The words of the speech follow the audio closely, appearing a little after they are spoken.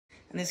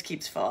And this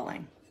keeps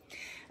falling.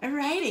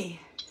 Alrighty.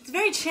 It's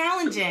very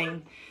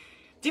challenging.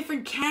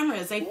 Different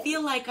cameras. I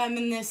feel like I'm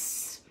in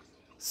this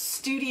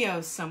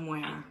studio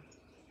somewhere.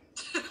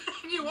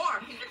 You are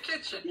in your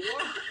kitchen.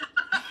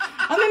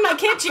 I'm in my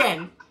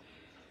kitchen.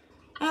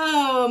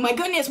 Oh my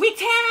goodness.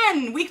 Week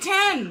 10. Week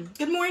 10.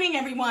 Good morning,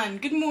 everyone.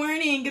 Good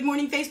morning. Good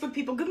morning, Facebook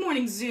people. Good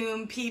morning,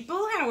 Zoom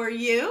people. How are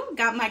you?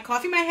 Got my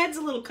coffee. My head's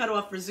a little cut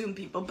off for Zoom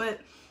people,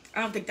 but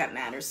I don't think that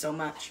matters so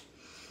much.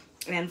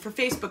 And for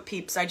Facebook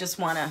peeps, I just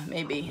want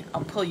to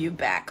I'll pull you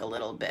back a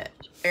little bit.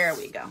 There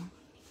we go.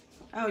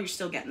 Oh, you're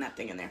still getting that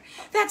thing in there.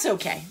 That's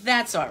okay.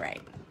 That's all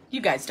right. You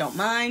guys don't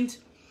mind.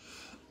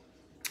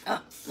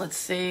 Oh, let's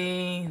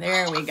see.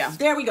 There we go.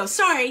 There we go.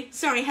 Sorry.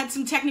 Had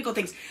some technical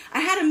things. I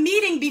had a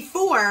meeting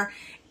before,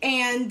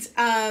 and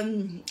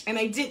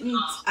I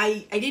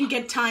didn't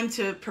get time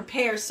to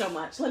prepare so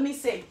much. Let me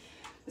see.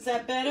 Is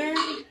that better?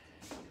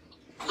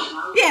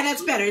 Yeah,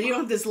 that's better. You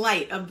don't have this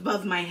light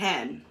above my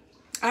head.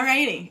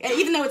 Alrighty.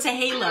 Even though it's a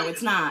halo,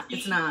 it's not.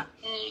 It's not.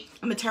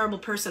 I'm a terrible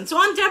person. So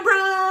I'm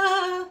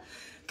Deborah.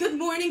 Good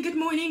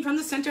morning from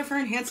the Center for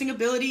Enhancing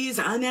Abilities.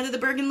 I'm out of the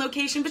Bergen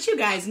location, but you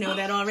guys know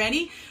that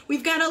already.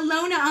 We've got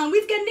Alona on.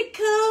 We've got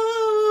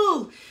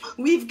Nicole.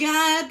 We've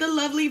got the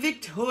lovely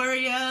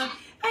Victoria.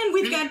 And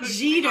we've got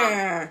Jeter.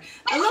 Alona,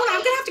 I'm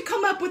going to have to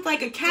come up with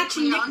like a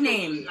catchy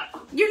nickname.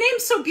 Your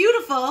name's so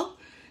beautiful.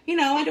 You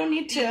know, I don't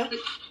need to.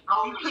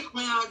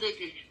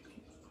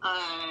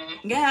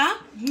 Yeah.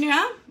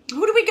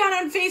 Who do we got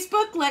on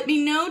Facebook? Let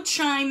me know.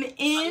 Chime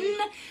in.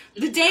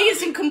 The day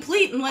isn't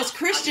complete unless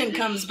Christian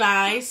comes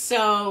by.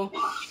 So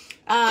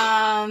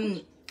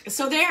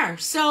there.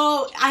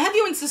 So I have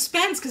you in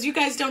suspense because you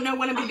guys don't know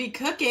what I'm going to be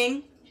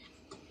cooking.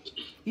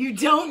 You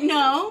don't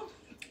know.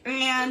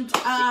 And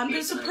I'm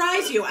going to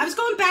surprise you. I was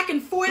going back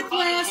and forth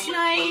last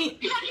night.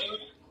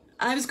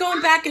 I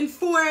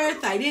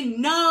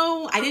didn't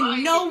know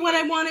what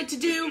I wanted to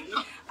do.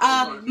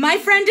 My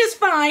friend is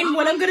fine.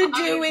 What I'm going to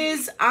do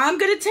is I'm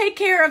going to take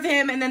care of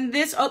him. And then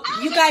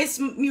you guys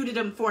muted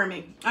him for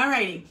me.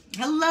 Alrighty.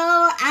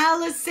 Hello,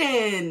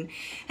 Allison.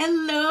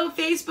 Hello,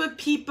 Facebook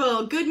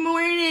people. Good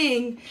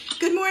morning.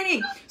 Good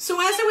morning. So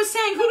as I was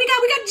saying, who we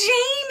got? We got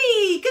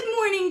Jamie. Good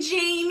morning,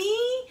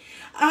 Jamie.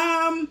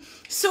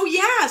 So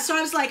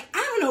I was like, I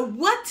don't know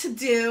what to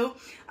do.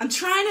 I'm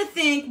trying to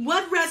think,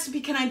 what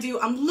recipe can I do?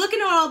 I'm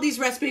looking at all these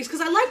recipes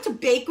because I like to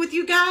bake with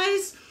you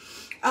guys.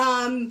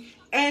 And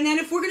then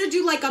if we're going to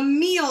do like a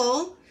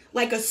meal,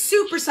 like a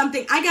soup or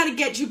something, I got to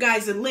get you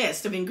guys a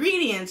list of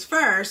ingredients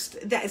first,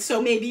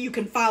 so maybe you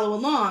can follow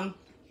along.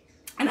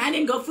 And I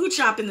didn't go food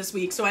shopping this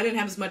week, so I didn't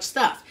have as much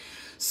stuff.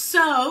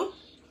 So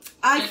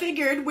I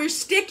figured we're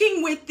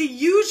sticking with the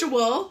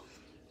usual.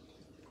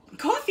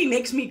 Coffee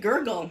makes me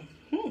gurgle.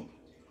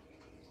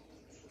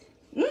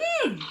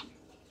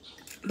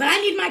 But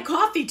I need my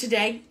coffee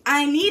today.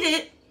 I need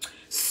it.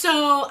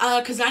 So,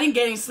 because I didn't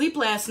get any sleep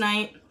last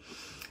night.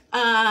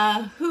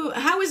 How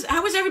was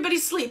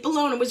everybody's sleep?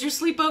 Alona, was your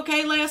sleep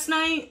okay last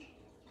night?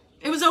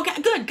 It was okay.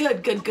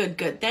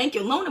 Good. Thank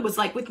you. Alona was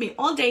like with me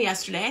all day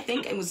yesterday. I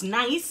think it was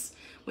nice.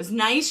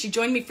 She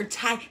joined me for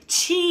Tai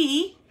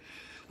Chi.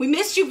 We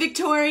missed you,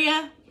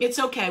 Victoria. It's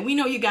okay. We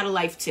know you got a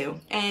life too.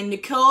 And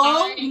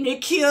Nicole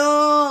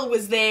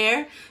was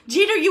there.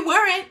 Jeter, you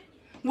weren't.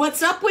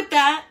 What's up with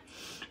that?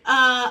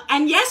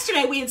 And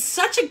yesterday we had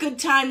such a good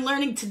time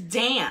learning to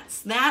dance.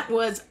 That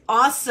was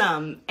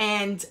awesome.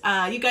 And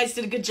you guys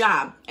did a good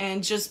job.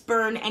 And just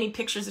burn any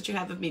pictures that you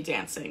have of me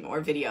dancing or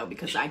video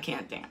because I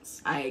can't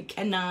dance. I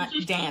cannot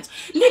dance.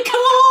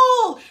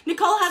 Nicole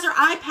has her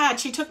iPad.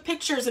 She took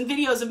pictures and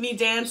videos of me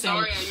dancing.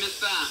 Sorry, I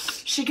missed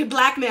that. She could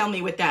blackmail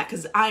me with that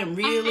because I am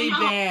really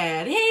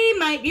bad. Hey,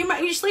 Mike,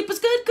 your sleep was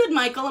good? Good,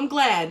 Michael. I'm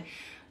glad.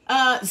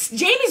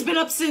 Jamie's been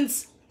up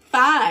since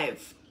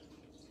 5.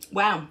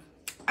 Wow.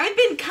 I've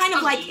been kind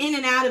of like in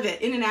and out of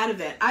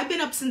it. I've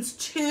been up since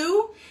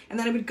 2, and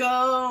then I would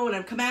go and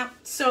I'd come out.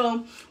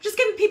 So just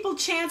giving people a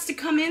chance to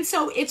come in.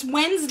 So it's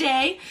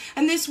Wednesday,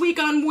 and this week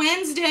on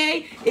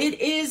Wednesday, it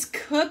is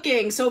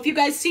cooking. So if you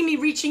guys see me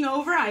reaching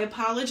over, I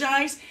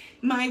apologize.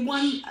 My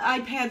one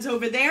iPad's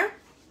over there.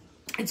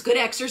 It's good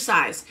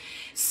exercise.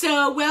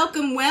 So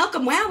welcome.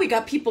 Wow, we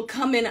got people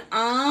coming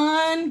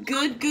on.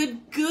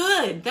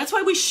 Good. That's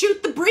why we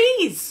shoot the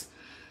breeze.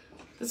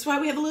 That's why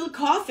we have a little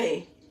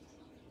coffee.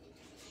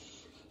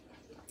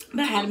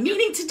 But I had a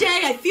meeting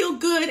today. I feel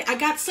good. I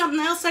got something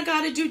else I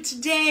got to do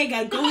today. I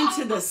got to go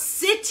into the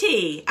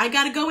city. I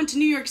got to go into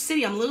New York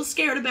City. I'm a little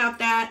scared about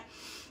that.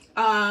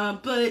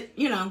 But,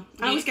 you know,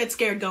 I always get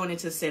scared going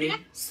into the city.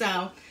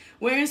 So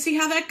we're going to see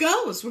how that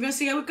goes. We're going to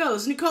see how it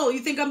goes. Nicole, you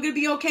think I'm going to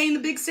be okay in the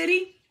big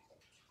city?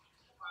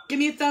 Give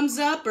me a thumbs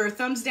up or a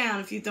thumbs down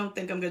if you don't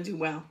think I'm going to do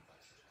well.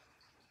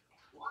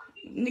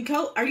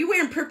 Nicole, are you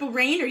wearing Purple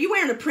Rain? Are you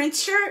wearing a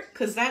Prince shirt?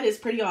 Because that is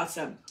pretty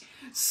awesome.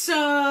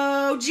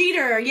 So,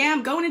 Jeter, yeah,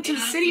 I'm going into the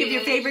city of your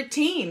favorite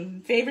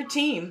team.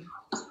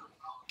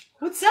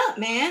 What's up,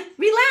 man?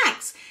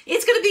 Relax.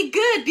 It's going to be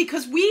good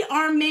because we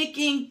are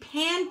making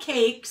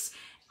pancakes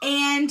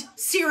and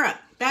syrup.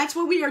 That's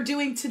what we are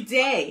doing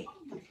today.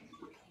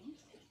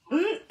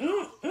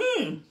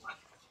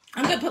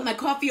 I'm going to put my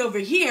coffee over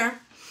here.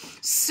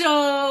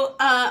 So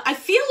I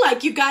feel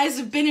like you guys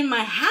have been in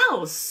my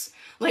house.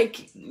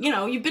 Like, you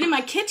know, you've been in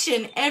my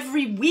kitchen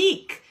every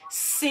week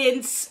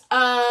since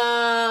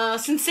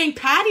St.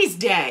 Patty's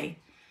Day.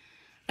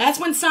 That's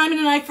when Simon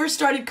and I first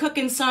started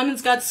cooking.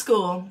 Simon's got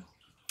school,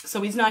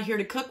 so he's not here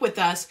to cook with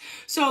us.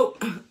 So,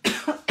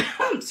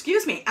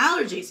 excuse me,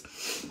 allergies.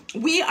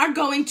 We are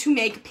going to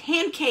make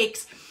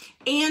pancakes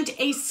and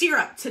a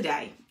syrup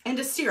today.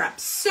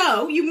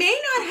 So you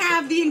may not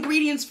have the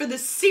ingredients for the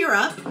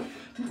syrup,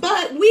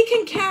 but we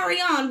can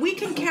carry on. We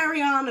can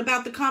carry on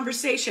about the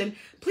conversation.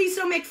 Please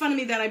don't make fun of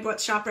me that I bought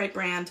ShopRite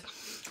brand.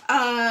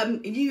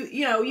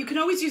 You know, you can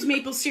always use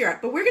maple syrup,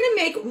 but we're going to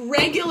make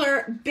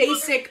regular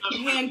basic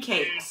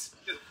pancakes.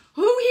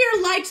 Who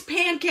here likes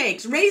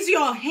pancakes? Raise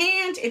your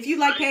hand if you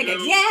like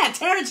pancakes. Yeah,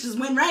 Terrence just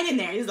went right in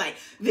there. He's like,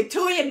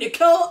 Victoria,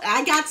 Nicole,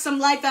 I got some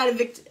life out of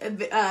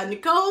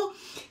Nicole.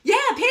 Yeah,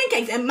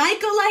 pancakes. And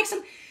Michael likes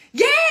them.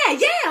 Yeah,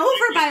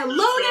 over by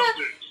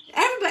Alona.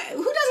 Everybody,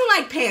 who doesn't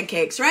like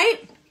pancakes,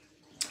 right?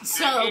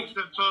 So,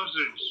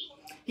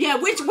 yeah,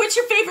 what's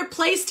your favorite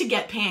place to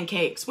get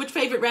pancakes? Which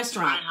favorite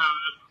restaurant?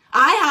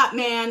 IHOP,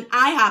 man.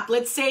 IHOP.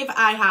 Let's save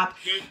IHOP.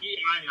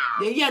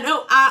 Yeah,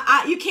 no,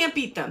 you can't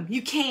beat them.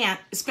 You can't,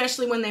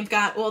 especially when they've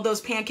got all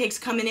those pancakes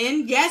coming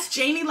in. Yes,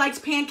 Jamie likes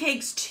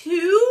pancakes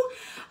too.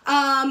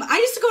 I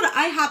used to go to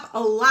IHOP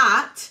a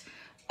lot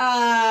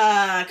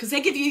because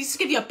they used to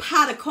give you a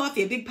pot of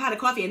coffee, a big pot of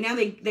coffee, and now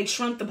they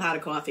shrunk the pot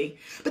of coffee.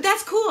 But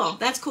that's cool.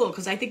 That's cool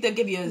because I think they'll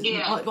give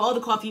you all the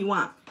coffee you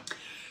want.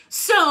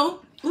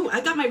 So, ooh,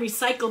 I got my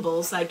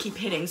recyclables I keep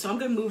hitting, so I'm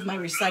going to move my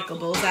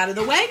recyclables out of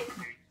the way.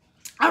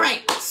 All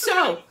right,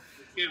 so.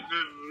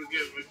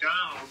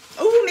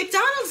 Oh,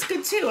 McDonald's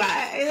good too.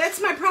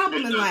 That's my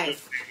problem in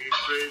life.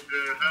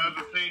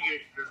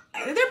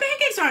 Their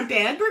pancakes aren't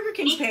bad. Burger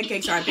King's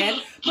pancakes aren't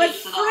bad. But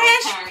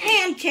fresh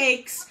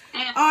pancakes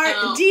are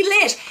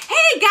delish.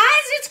 Hey,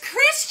 guys, it's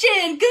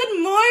Christian.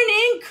 Good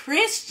morning,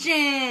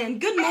 Christian.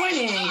 Good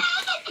morning.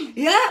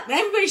 Yep,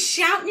 everybody's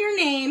shouting your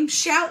name.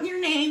 Shouting your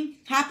name.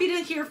 Happy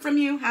to hear from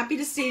you. Happy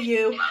to see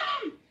you.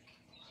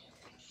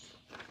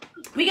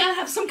 We gotta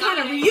have some kind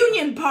of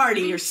reunion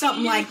party or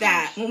something like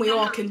that when we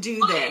all can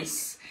do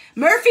this.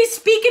 Murphy's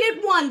speaking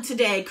at 1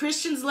 today.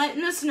 Christian's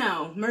letting us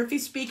know.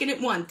 Murphy's speaking at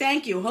 1.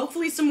 Thank you.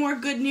 Hopefully some more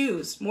good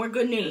news. More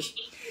good news.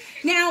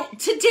 Now,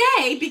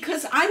 today,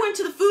 because I went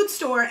to the food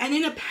store and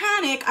in a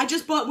panic, I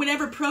just bought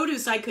whatever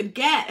produce I could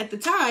get at the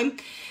time.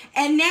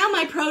 And now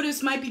my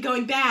produce might be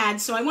going bad,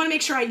 so I want to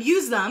make sure I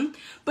use them.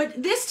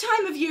 But this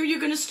time of year,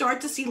 you're going to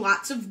start to see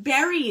lots of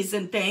berries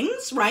and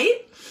things,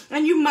 right?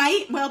 And you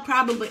might, well,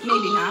 probably,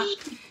 maybe not.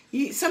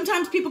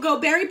 Sometimes people go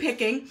berry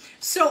picking.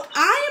 So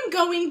I am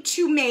going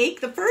to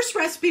make, the first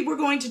recipe we're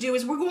going to do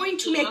is we're going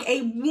to make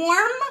a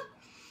warm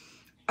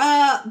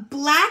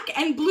black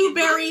and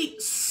blueberry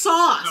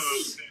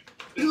sauce.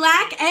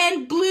 Black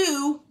and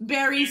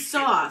blueberry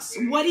sauce.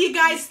 What do you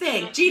guys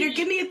think? Jeter,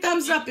 give me a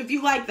thumbs up if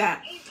you like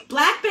that.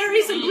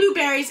 Blackberries and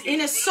blueberries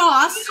in a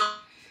sauce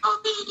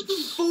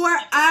for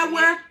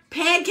our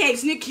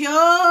pancakes.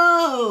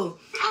 Nicole.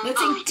 Let's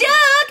see.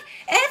 Doug,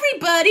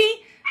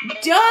 everybody.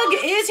 Doug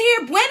is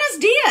here. Buenos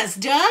dias,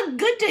 Doug.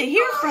 Good to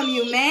hear from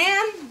you,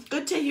 man.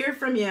 Good to hear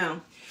from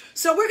you.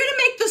 So we're going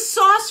to make the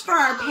sauce for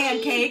our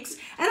pancakes.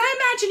 And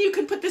I imagine you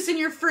could put this in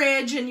your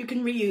fridge and you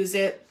can reuse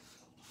it.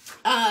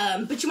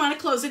 But you want to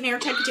close it in an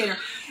airtight container.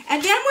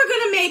 And then we're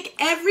going to make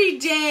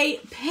everyday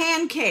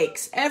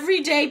pancakes.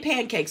 Everyday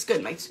pancakes.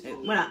 Good, Mike.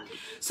 What up?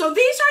 So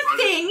these are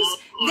things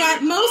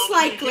that most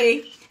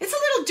likely, it's a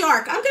little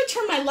dark. I'm going to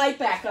turn my light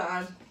back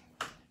on.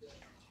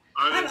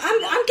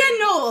 I'm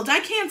getting old. I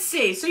can't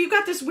see. So you've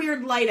got this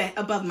weird light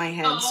above my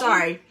head.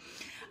 Sorry.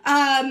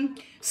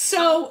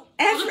 So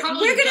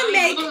we're going to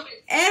make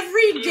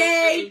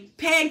everyday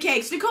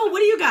pancakes. Nicole, what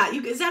do you got?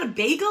 Is that a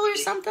bagel or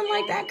something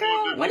like that,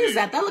 girl? What is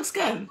that? That looks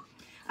good.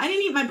 I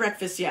didn't eat my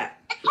breakfast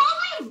yet. It's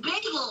probably a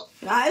bagel.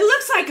 It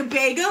looks like a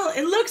bagel.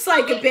 It looks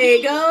like a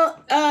bagel.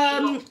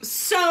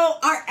 So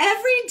our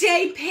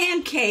everyday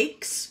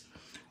pancakes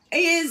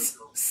is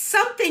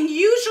something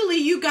usually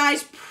you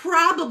guys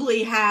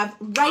probably have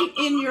right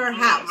in your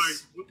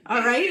house.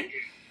 All right?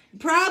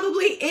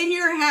 Probably in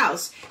your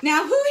house.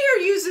 Now, who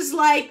here uses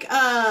like,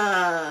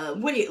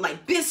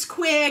 like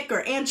Bisquick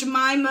or Aunt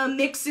Jemima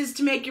mixes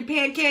to make your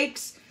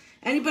pancakes?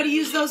 Anybody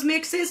use those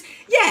mixes?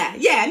 Yeah,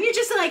 and you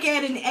just like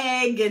add an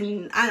egg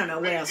and I don't know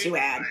what else you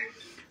add.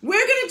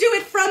 We're going to do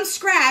it from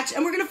scratch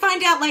and we're going to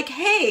find out like,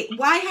 hey,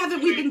 why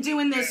haven't we been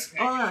doing this?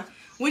 What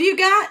do you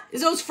got?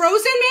 Is those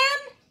frozen,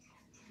 man?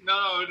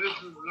 No, this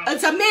is...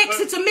 It's a mix.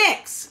 It's a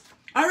mix.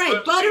 All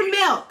right,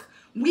 buttermilk.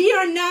 We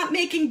are not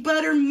making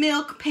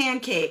buttermilk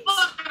pancakes.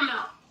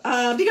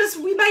 Because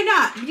we might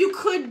not. You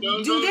could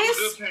do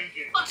this.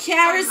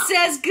 Kara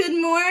says good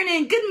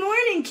morning. Good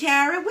morning,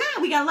 Kara.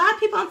 Wow, we got a lot of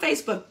people on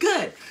Facebook.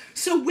 Good.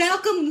 So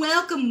welcome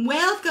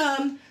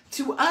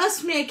to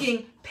us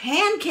making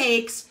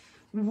pancakes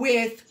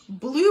with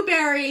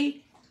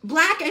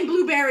black and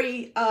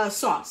blueberry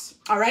sauce.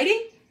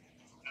 Alrighty?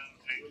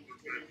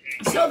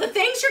 So the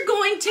things you're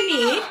going to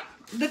need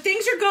the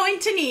things you're going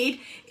to need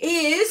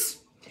is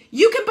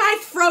you can buy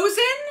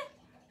frozen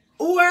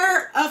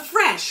or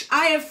fresh.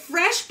 I have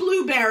fresh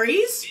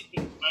blueberries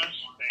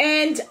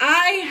and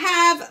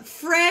I have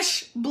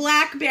fresh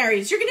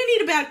blackberries. You're going to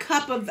need about a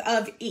cup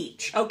of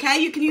each, okay?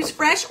 You can use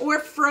fresh or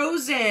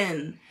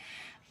frozen.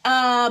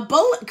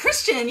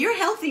 Christian, you're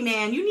healthy,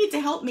 man. You need to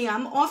help me.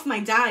 I'm off my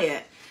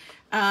diet.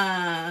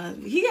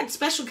 He got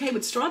Special K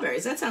with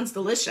strawberries. That sounds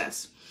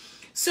delicious.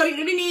 So you're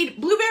going to need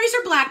blueberries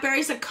or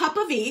blackberries, a cup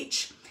of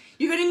each.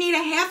 You're going to need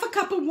a half a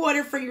cup of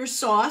water for your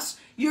sauce.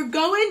 You're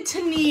going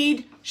to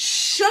need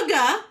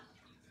sugar.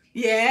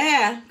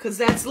 Yeah, because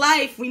that's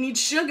life. We need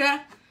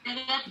sugar.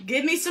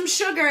 Give me some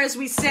sugar, as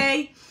we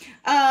say.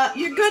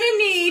 You're going to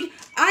need,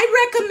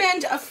 I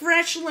recommend a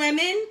fresh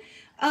lemon,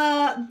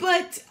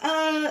 but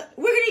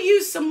we're going to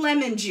use some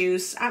lemon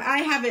juice. I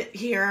have it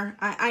here.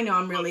 I know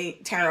I'm really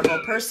a terrible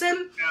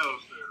person.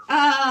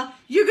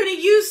 You're going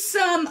to use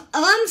some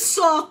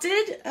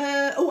unsalted,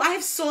 I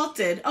have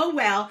salted, oh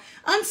well,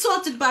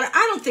 unsalted butter.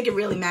 I don't think it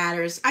really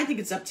matters. I think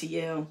it's up to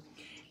you.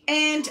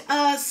 And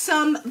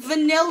some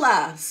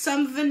vanilla,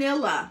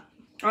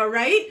 all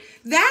right?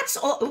 That's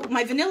all. Oh,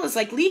 my vanilla's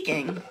like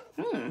leaking.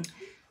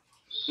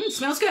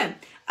 Smells good.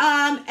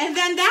 And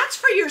then that's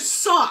for your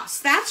sauce.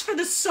 That's for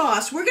the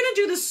sauce. We're going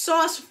to do the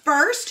sauce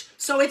first,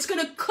 so it's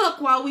going to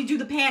cook while we do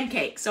the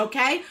pancakes,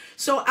 okay?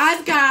 So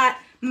I've got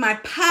my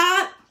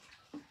pot.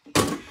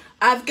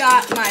 I've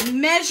got my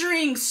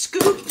measuring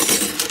scoops,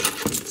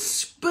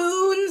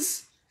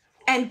 spoons,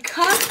 and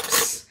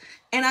cups.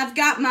 And I've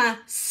got my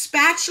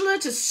spatula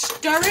to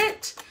stir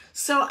it.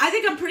 So I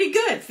think I'm pretty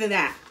good for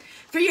that.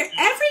 For your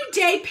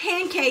everyday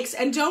pancakes,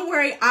 and don't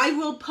worry, I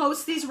will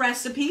post these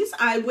recipes.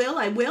 I will,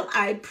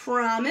 I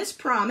promise.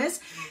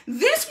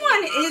 This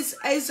one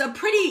is a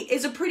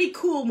pretty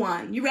cool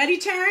one. You ready,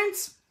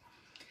 Terrence?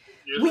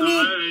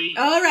 Yes,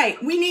 all right,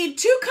 we need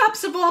 2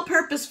 cups of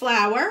all-purpose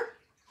flour.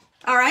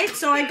 All right,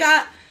 so I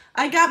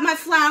got my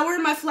flour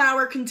in my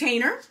flour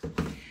container.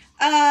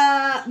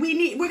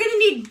 We're gonna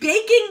need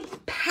baking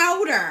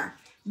powder.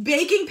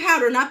 Baking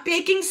powder, not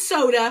baking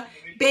soda,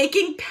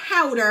 baking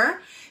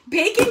powder.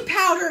 Baking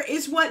powder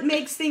is what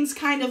makes things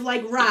kind of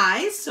like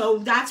rise, so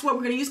that's what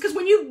we're gonna use, because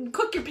when you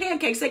cook your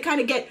pancakes, they kind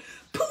of get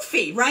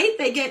poofy, right?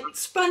 They get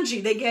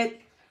spongy, they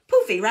get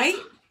poofy, right?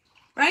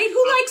 Right?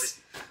 Who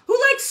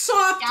likes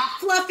soft,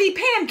 fluffy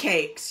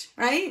pancakes,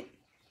 right?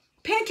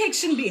 Pancakes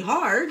shouldn't be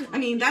hard. I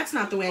mean, that's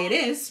not the way it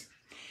is.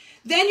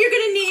 Then you're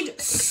gonna need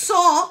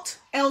salt,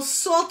 el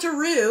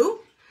salteroo,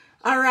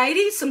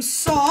 alrighty, some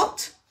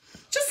salt,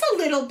 just a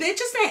little bit,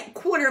 just a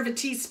quarter of a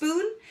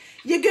teaspoon.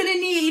 You're gonna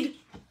need,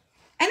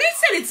 and they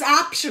said it's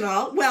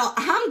optional. Well,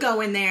 I'm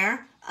going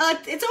there.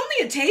 It's only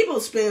a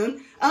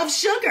tablespoon of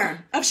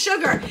sugar.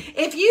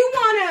 If you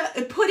want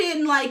to put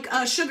in like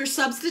a sugar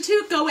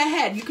substitute, go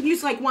ahead. You can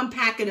use like 1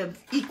 packet of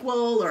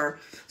Equal or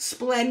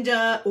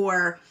Splenda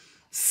or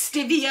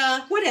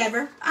Stevia,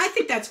 whatever. I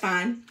think that's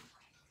fine.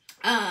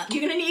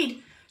 You're going to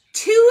need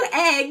 2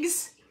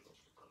 eggs.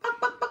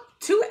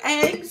 2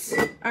 eggs.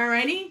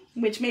 Alrighty.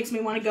 Which makes me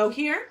want to go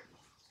here.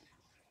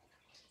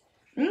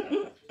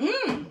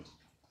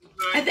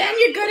 And then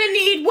you're going to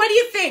need, what do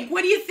you think?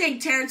 What do you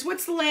think, Terrence?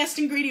 What's the last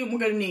ingredient we're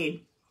going to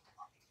need?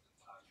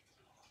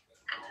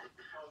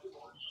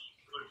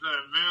 What's that,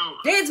 milk?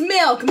 It's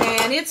milk,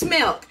 man. It's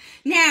milk.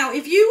 Now,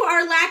 if you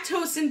are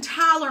lactose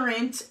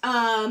intolerant,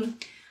 I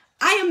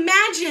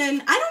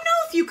imagine, I don't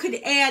know if you could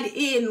add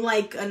in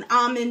like an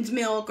almond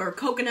milk or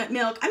coconut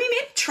milk. I mean,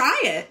 maybe try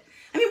it.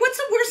 I mean, what's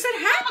the worst that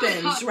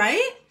happens,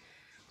 right?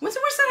 What's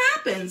the worst that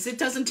happens? It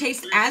doesn't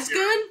taste as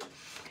good.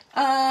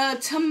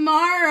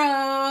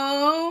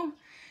 Tomorrow,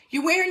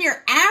 you're wearing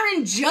your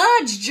Aaron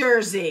Judge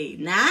jersey.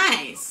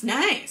 Nice,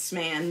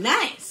 man,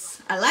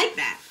 nice. I like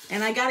that.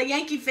 And I got a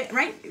Yankee fan,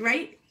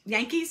 right?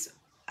 Yankees?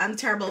 I'm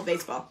terrible at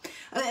baseball.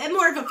 I'm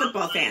more of a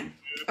football fan.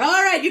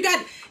 All right, you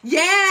got,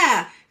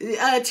 yeah.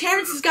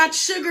 Terrence has got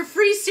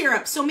sugar-free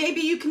syrup, so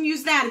maybe you can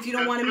use that if you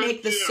don't want to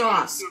make the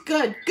sauce.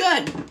 Good.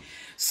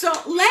 So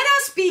let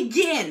us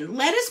begin.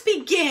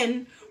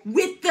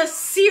 With the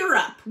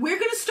syrup. We're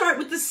going to start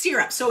with the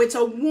syrup. So it's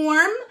a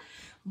warm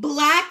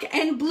black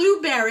and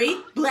blueberry,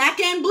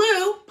 black and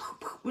blue.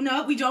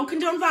 No, we don't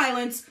condone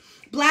violence.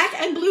 Black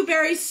and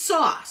blueberry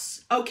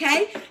sauce,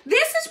 okay?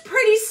 This is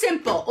pretty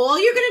simple. All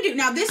you're going to do,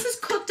 now this is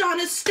cooked on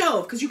a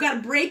stove because you got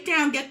to break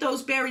down, get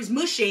those berries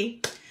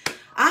mushy.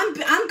 I'm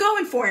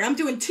going for it. I'm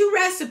doing 2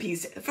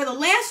 recipes. For the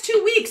last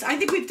 2 weeks, I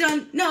think we've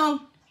done,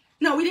 no,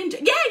 we didn't.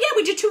 Yeah,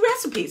 we did 2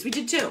 recipes. We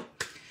did 2.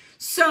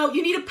 So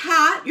you need a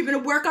pot. You're going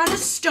to work on a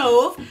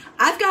stove.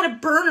 I've got a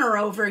burner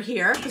over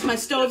here because my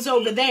stove's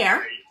over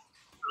there.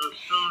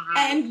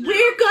 And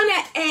we're going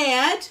to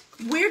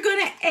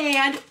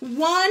add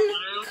 1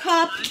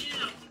 cup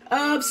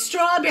of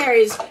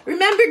strawberries.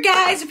 Remember,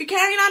 guys, if you're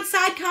carrying on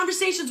side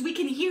conversations, we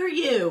can hear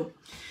you.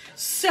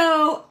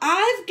 So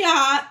I've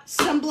got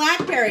some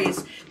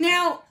blackberries.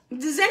 Now,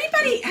 has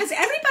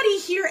everybody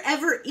here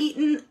ever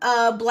eaten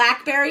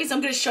blackberries? I'm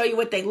going to show you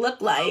what they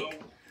look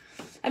like.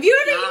 Have you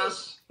ever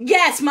eaten?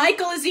 Yes,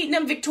 Michael is eating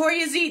them.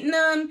 Victoria's eating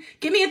them.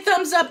 Give me a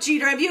thumbs up,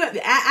 Jeter. Have you?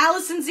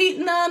 Allison's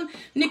eating them.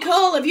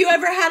 Nicole, have you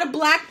ever had a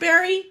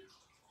blackberry?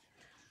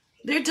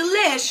 They're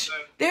delish.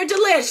 They're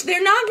delish.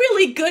 They're not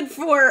really good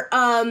for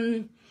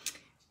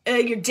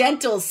your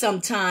dentals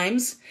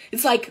sometimes.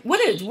 It's like,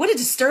 what a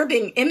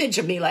disturbing image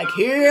of me. Like,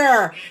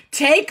 here,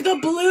 take the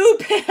blue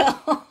pill.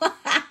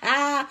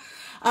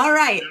 All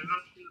right.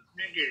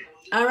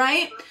 All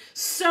right.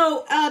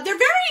 So they're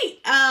very,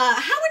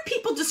 how would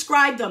people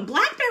describe them?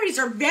 Blackberries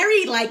are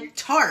very, like,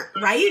 tart,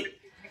 right?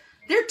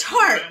 They're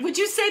tart. Would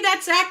you say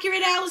that's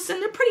accurate,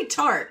 Allison? They're pretty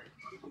tart.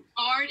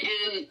 Hard,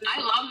 and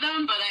I love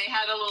them, but I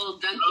had a little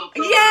dental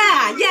problem.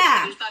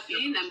 Yeah. I stopped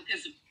eating them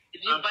because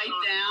if you bite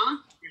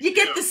down, you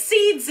get the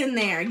seeds in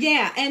there.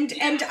 Yeah, and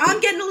I'm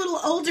getting a little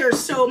older,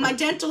 so my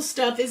dental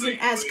stuff isn't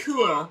as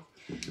cool.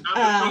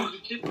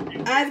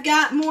 I've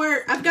got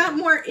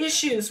more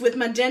issues with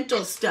my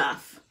dental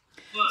stuff.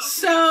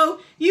 So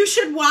you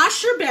should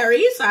wash your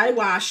berries. I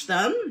wash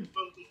them.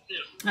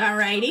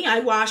 Alrighty, I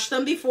wash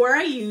them before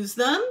I use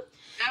them.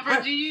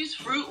 Ever, do you use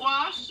fruit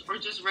wash or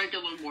just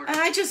regular water?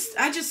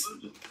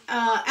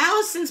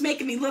 Allison's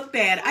making me look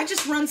bad. I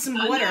just run some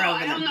water over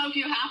them. I don't know if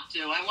you have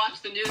to. I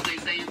watch the news. They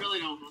say you really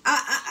don't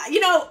have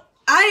to.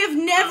 I have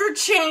never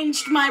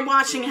changed my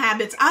washing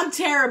habits. I'm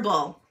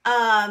terrible.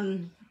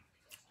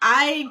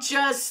 I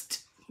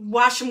just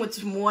wash them with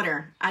some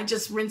water. I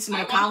just rinse them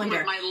in a colander.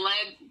 With my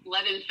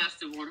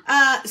lead-infested water.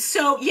 I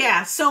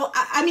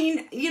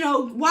mean,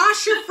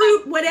 wash your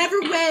fruit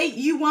whatever way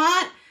you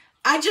want.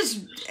 And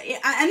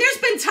there's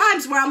been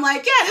times where I'm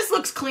like, yeah, this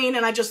looks clean,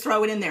 and I just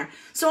throw it in there.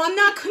 So I'm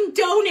not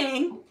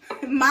condoning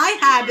my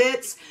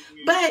habits,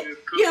 but,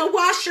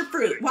 wash your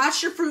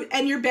fruit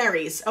and your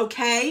berries,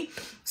 okay?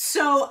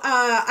 So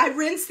I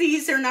rinse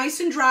these. They're nice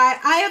and dry.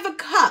 I have a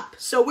cup.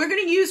 So we're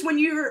going to use, when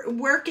you're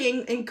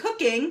working and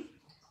cooking,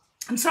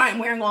 I'm sorry, I'm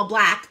wearing all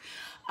black.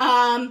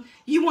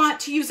 You want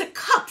to use a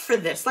cup for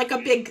this, like a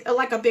big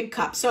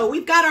cup. So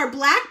we've got our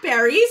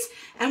blackberries,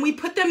 and we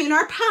put them in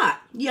our pot.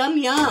 Yum,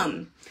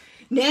 yum.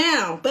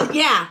 Now, but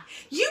yeah,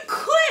 you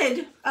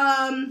could,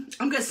 I'm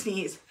going to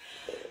sneeze.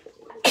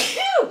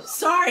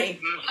 Sorry,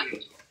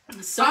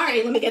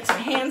 let me get some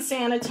hand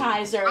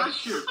sanitizer.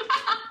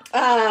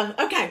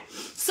 Okay,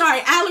 sorry,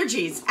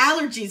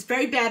 allergies,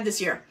 very bad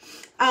this year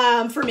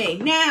for me.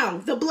 Now,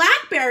 the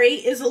blackberry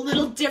is a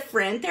little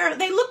different.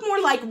 They look more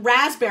like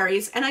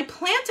raspberries, and I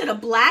planted a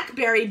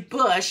blackberry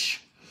bush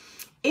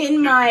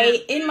in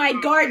my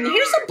garden.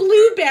 Here's a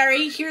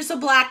blueberry, here's a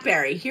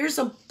blackberry. Here's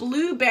a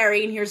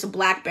blueberry, and here's a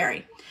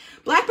blackberry.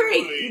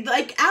 Blackberry,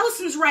 like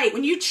Allison's right,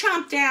 when you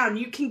chomp down,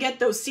 you can get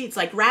those seeds.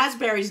 Like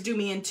raspberries do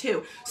me in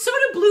too. So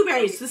do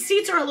blueberries. The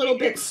seeds are a little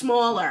bit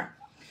smaller.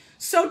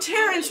 So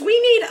Terrence,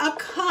 we need a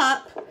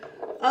cup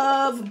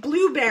of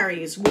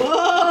blueberries.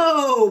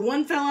 Whoa,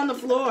 one fell on the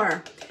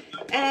floor.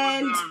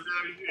 And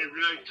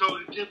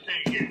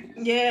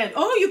yeah,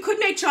 oh, you could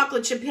make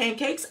chocolate chip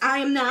pancakes. I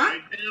am not.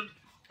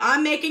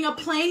 I'm making a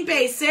plain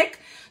basic.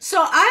 So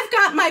I've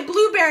got my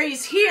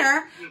blueberries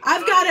here.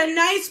 I've got a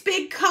nice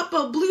big cup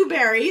of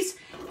blueberries,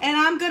 and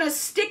I'm going to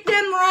stick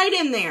them right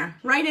in there,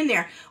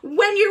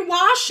 When you're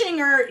washing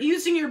or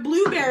using your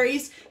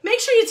blueberries, make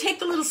sure you take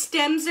the little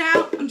stems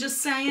out. I'm just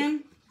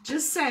saying.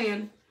 It's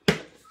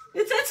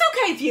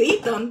okay if you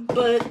eat them,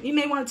 but you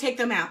may want to take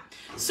them out.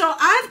 So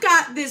I've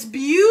got this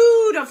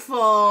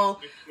beautiful,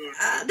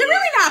 they're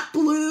really not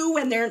blue,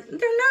 and they're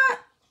not,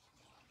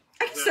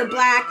 I guess they're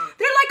black.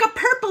 They're like a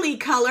purpley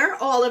color,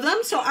 all of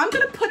them. So I'm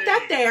going to put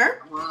that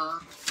there.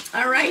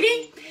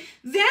 Alrighty.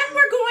 Then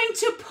we're going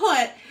to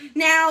put,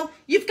 now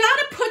you've got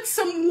to put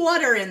some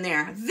water in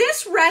there.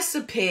 This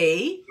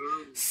recipe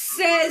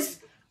says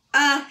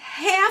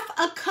half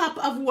a cup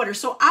of water.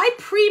 So I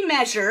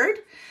pre-measured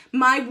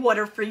my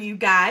water for you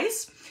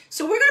guys.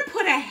 So we're going to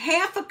put a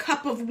half a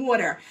cup of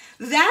water.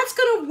 That's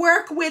going to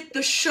work with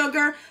the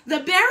sugar.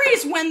 The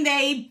berries, when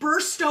they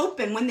burst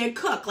open, when they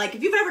cook, like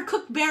if you've ever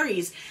cooked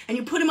berries and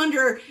you put them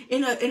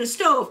in a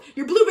stove,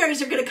 your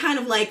blueberries are going to kind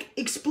of like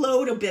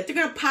explode a bit. They're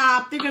going to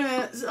pop. They're going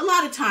to, a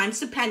lot of times,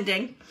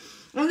 depending.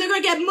 And they're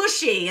going to get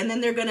mushy, and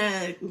then they're going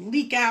to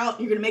leak out.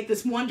 You're going to make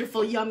this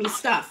wonderful, yummy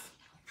stuff.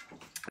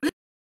 This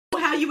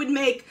is how you would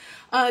make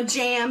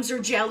jams or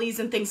jellies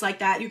and things like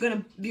that. You're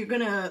gonna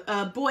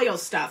boil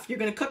stuff. You're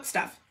gonna cook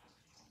stuff.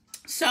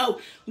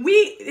 So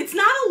it's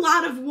not a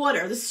lot of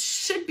water. This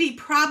should be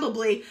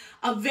probably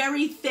a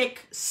very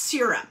thick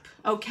syrup,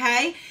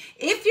 okay?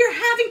 If you're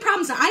having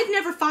problems, now, I've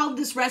never followed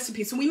this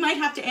recipe, so we might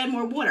have to add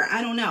more water.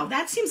 I don't know.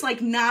 That seems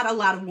like not a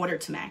lot of water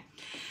to me.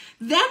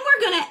 Then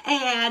we're gonna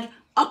add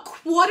a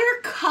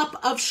 1/4 cup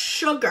of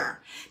sugar.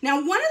 Now,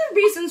 one of the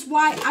reasons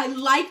why I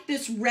like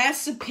this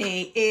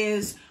recipe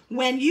is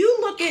when you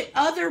look at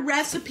other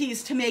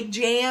recipes to make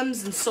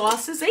jams and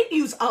sauces, they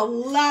use a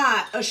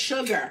lot of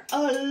sugar. So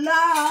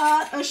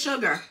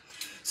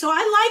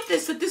I like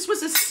this, that this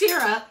was a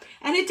syrup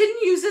and it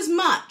didn't use as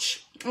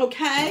much,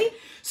 okay?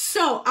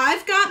 So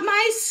I've got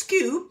my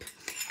scoop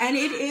and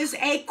it is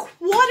a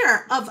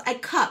 1/4 of a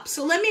cup.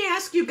 So let me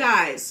ask you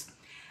guys,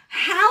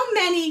 how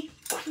many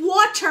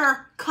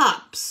 1/4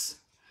 cups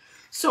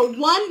So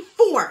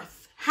 1/4.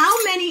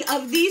 How many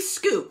of these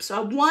scoops, a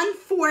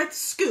 1/4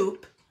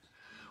 scoop,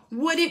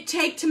 would it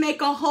take to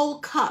make a whole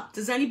cup?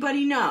 Does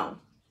anybody know?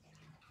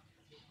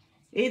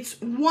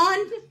 It's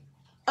 1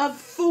 of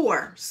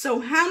 4. So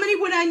how many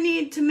would I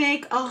need to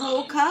make a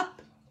whole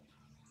cup?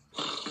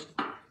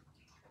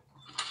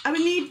 I would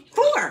need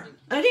 4.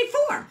 I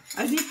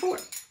need 4.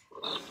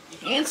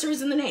 Answer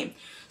is in the name.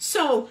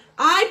 So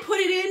I put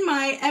it in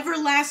my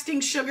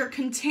everlasting sugar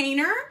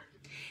container,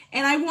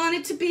 and I want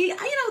it to be,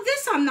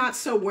 this I'm not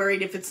so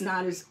worried if it's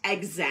not as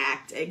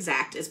exact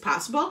as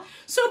possible.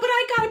 So, but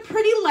I got it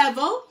pretty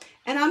level,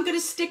 and I'm going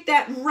to stick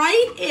that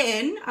right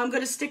in. I'm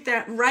going to stick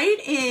that right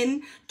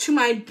in to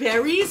my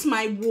berries,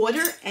 my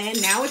water,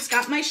 and now it's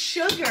got my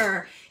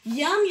sugar.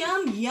 Yum,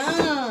 yum,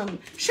 yum.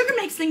 Sugar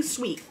makes things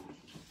sweet.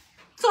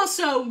 It's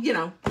also,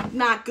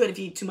 not good if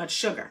you eat too much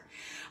sugar.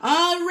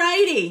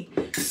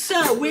 Alrighty,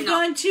 so we're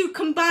going to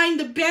combine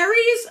the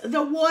berries,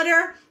 the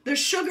water, the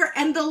sugar,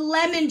 and the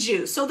lemon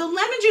juice. So the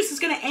lemon juice is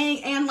going to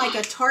add like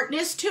a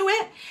tartness to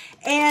it.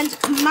 And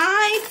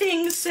my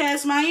thing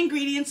says, my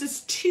ingredients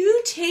is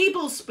 2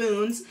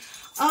 tablespoons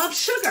of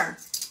sugar.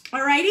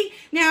 Alrighty,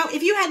 now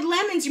if you had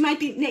lemons, you might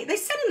be, they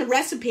said in the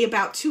recipe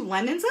about 2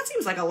 lemons. That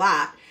seems like a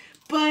lot.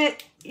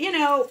 But,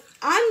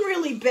 I'm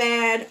really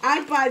bad.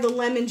 I buy the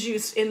lemon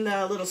juice in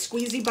the little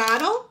squeezy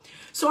bottle.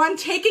 So I'm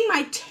taking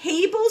my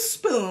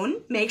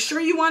tablespoon. Make sure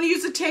you want to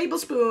use a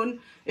tablespoon.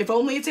 If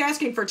only it's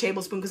asking for a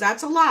tablespoon, because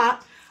that's a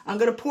lot. I'm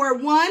going to pour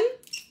 1.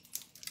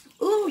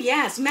 Ooh,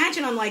 yes.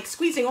 Imagine I'm like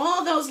squeezing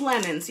all those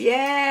lemons.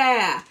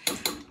 Yeah.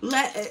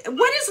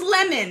 What is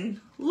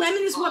lemon?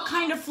 Lemon is what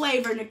kind of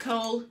flavor,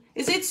 Nicole?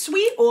 Is it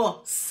sweet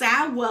or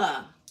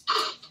sour?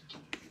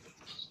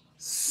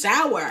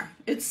 Sour.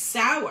 It's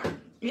sour.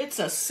 It's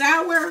a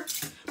sour,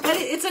 but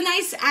it's a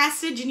nice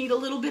acid. You need a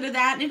little bit of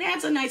that, and it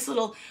adds a nice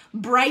little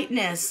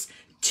brightness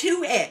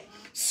to it.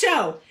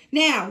 So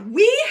now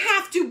we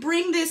have to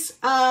bring this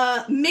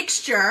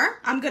mixture.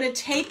 I'm going to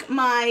take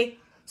my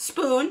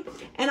spoon,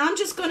 and I'm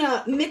just going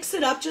to mix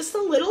it up just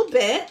a little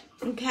bit.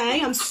 Okay,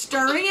 I'm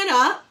stirring it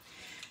up,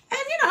 and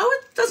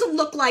it doesn't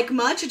look like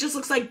much. It just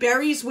looks like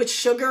berries with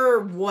sugar or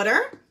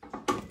water.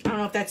 I don't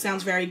know if that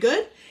sounds very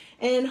good,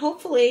 and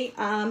hopefully,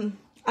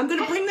 I'm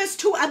going to bring this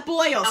to a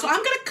boil, so I'm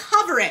going to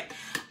cover it.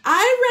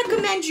 I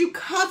recommend you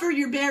cover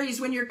your berries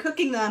when you're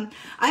cooking them.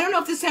 I don't know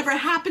if this ever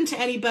happened to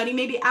anybody.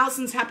 Maybe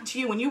Allison's happened to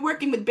you. When you're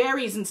working with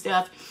berries and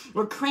stuff,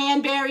 or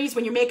cranberries,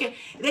 when you're making,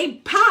 they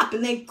pop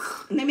and they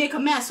make a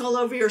mess all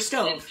over your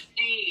stove. It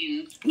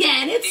stains.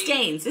 Yeah, and it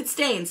stains. It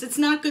stains. It's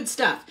not good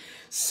stuff.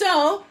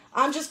 So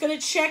I'm just going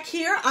to check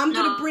here. I'm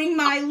going to bring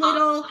my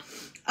little...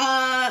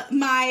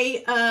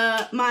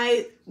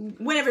 my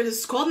whatever this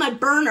is called, my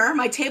burner,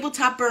 my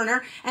tabletop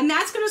burner, and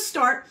that's going to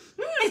start,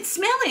 it's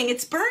smelling,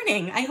 it's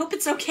burning. I hope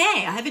it's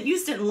okay. I haven't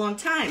used it in a long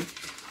time.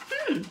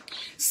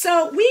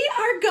 So we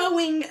are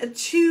going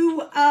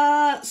to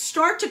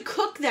start to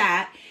cook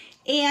that,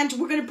 and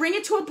we're going to bring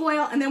it to a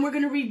boil, and then we're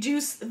going to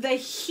reduce the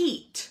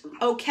heat,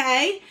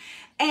 okay?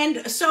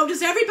 And so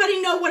does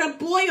everybody know what a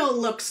boil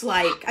looks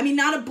like? I mean,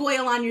 not a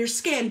boil on your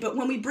skin, but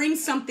when we bring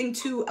something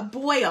to a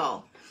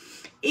boil,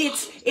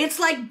 it's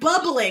like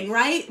bubbling,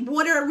 right?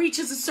 Water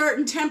reaches a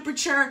certain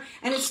temperature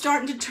and it's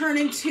starting to turn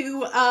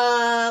into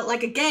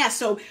like a gas.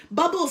 So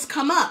bubbles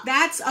come up.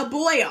 That's a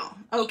boil,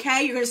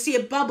 okay? You're going to see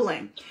it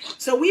bubbling.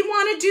 So we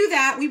want to do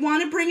that. We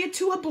want to bring it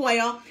to a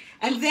boil,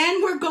 and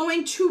then we're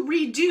going to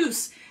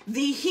reduce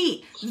the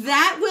heat.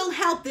 That will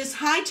help. This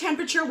high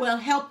temperature will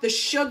help the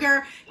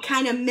sugar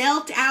kind of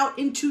melt out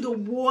into the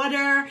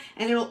water,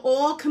 and it'll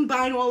all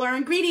combine all our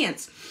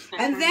ingredients.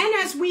 And then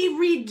as we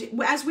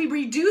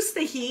reduce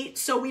the heat,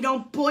 so we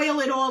don't boil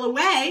it all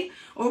away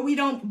or we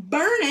don't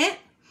burn it,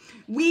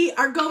 we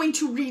are going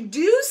to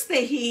reduce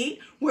the heat.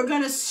 We're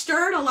going to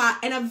stir it a lot,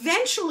 and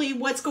eventually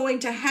what's going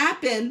to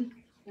happen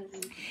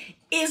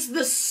is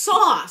the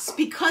sauce,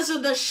 because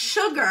of the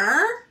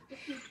sugar,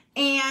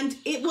 and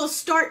it will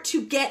start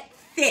to get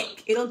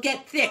thick. It'll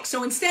get thick.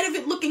 So instead of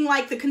it looking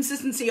like the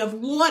consistency of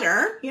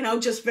water,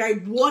 just very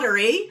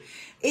watery,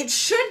 it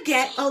should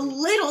get a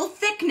little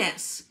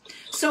thickness.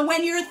 So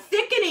when you're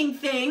thickening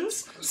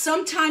things,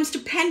 sometimes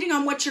depending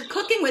on what you're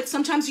cooking with,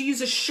 sometimes you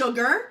use a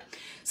sugar.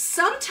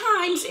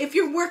 Sometimes if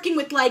you're working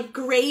with like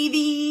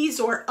gravies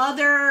or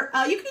other,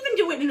 you can even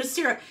do it in a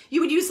syrup.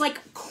 You would use like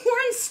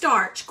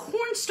cornstarch.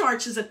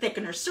 Cornstarch is a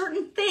thickener.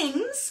 Certain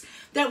things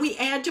that we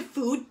add to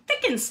food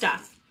thicken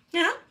stuff.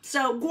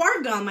 So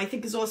guar gum, I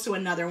think, is also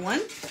another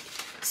one.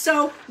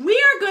 So we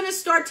are going to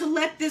start to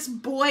let this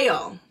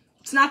boil.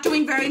 It's not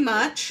doing very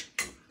much.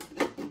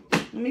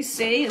 Let me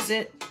see.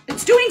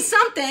 It's doing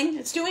something.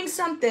 It's doing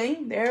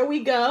something. There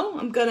we go.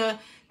 I'm going to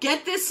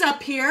get this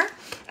up here,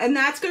 and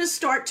that's going to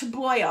start to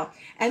boil.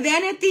 And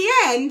then at the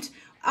end,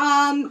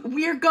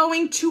 we're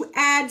going to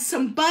add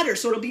some butter.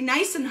 So it'll be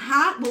nice and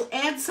hot. We'll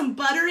add some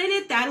butter in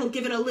it. That'll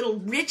give it a little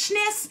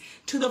richness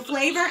to the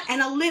flavor,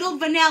 and a little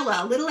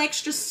vanilla, a little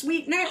extra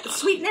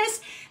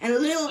sweetness, and a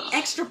little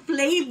extra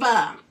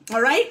flavor.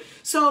 All right?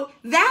 So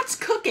that's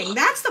cooking.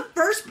 That's the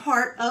first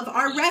part of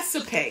our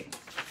recipe.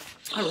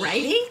 All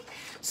righty?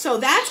 So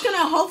that's going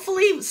to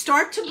hopefully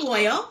start to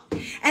boil.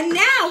 And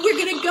now we're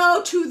going to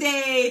go to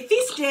the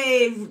Feast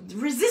de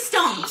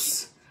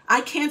Resistance. I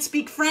can't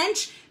speak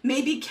French.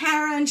 Maybe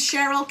Kara and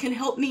Cheryl can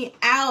help me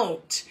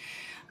out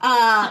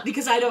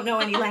because I don't know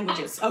any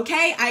languages,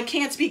 okay? I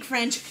can't speak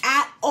French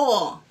at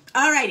all.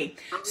 Alrighty.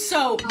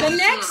 So the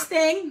next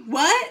thing,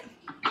 what?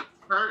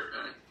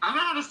 I know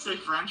how to say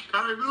French.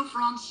 Parlez-vous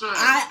français?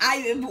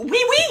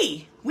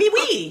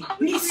 Oui,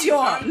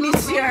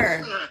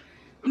 monsieur,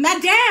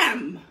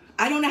 madame.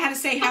 I don't know how to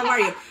say how are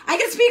you. I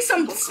can speak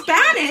some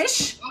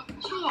Spanish,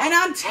 and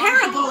I'm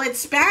terrible at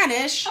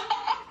Spanish.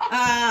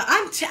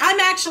 I'm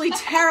actually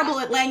terrible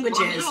at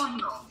languages.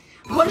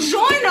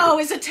 Buongiorno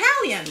is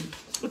Italian.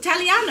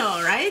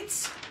 Italiano, right?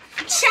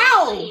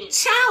 Ciao.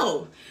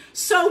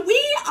 So we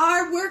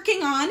are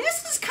working on,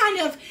 this is kind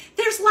of,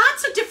 there's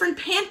lots of different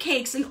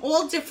pancakes and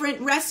all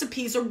different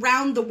recipes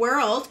around the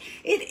world.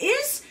 It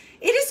is,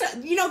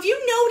 you know, if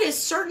you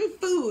notice certain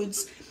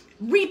foods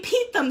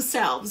repeat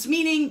themselves,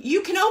 meaning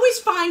you can always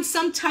find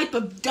some type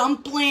of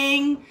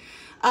dumpling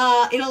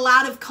in a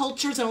lot of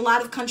cultures and a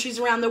lot of countries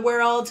around the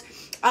world.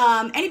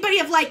 Anybody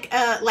have like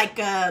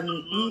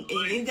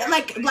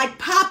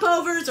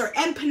popovers or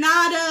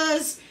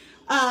empanadas?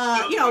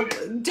 You know,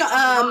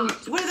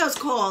 what are those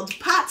called?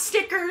 Pot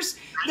stickers.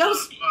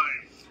 Those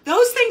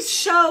things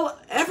show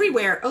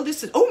everywhere. Oh,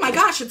 oh my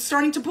gosh, it's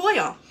starting to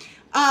boil.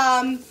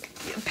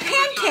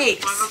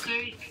 Pancakes.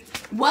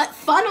 What?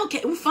 Funnel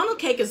cake? Ooh, funnel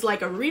cake is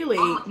like a really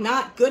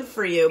not good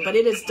for you, but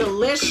it is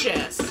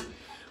delicious.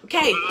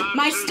 Okay,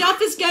 my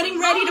stuff is getting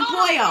ready to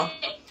boil.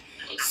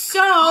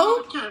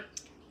 So,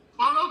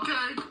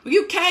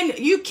 you can.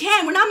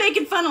 We're not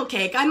making funnel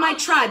cake. I might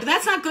try, but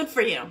that's not good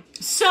for you.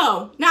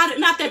 So,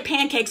 not that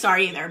pancakes are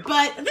either,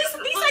 but these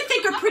I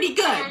think are pretty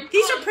good.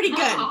 These are pretty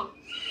good.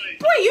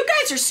 Boy, you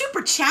guys are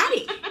super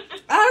chatty.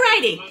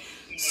 Alrighty.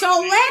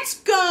 So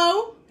let's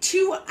go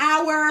to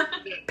our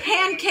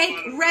pancake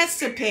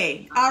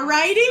recipe.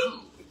 Alrighty.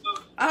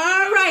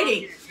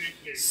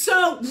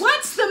 So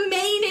what's the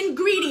main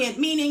ingredient?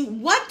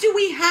 Meaning, what do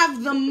we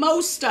have the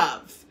most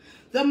of?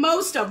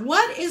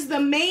 What is the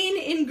main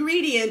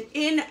ingredient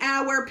in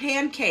our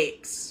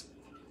pancakes?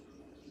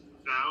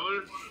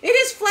 Flour? It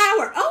is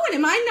flour. Oh,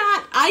 and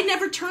I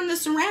never turned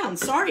this around.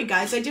 Sorry,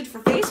 guys. I did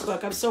for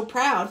Facebook. I'm so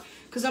proud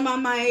because I'm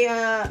on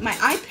my my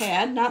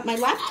iPad, not my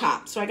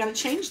laptop. So I got to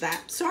change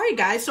that. Sorry,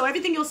 guys. So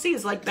everything you'll see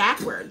is like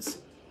backwards.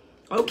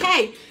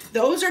 Okay.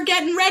 Those are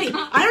getting ready.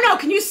 I don't know.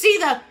 Can you see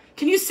it?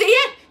 Can you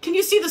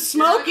see the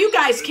smoke? You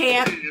guys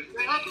can't.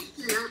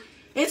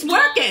 It's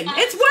working.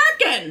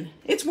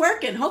 It's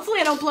working.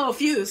 Hopefully I don't blow a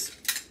fuse.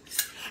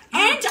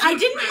 And I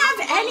didn't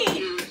have any,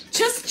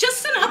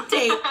 just an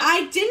update.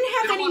 I didn't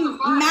have any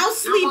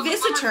mousely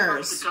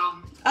visitors.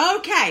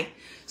 Okay.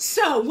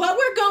 So what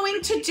we're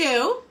going to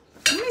do,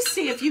 let me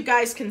see if you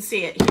guys can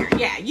see it here.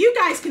 Yeah, you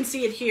guys can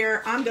see it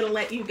here. I'm going to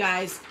let you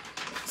guys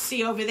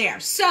see over there.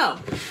 So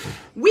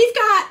we've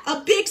got a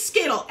big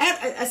skillet.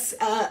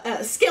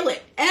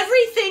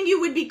 Everything you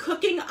would be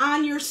cooking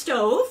on your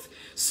stove.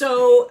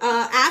 So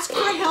ask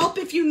for help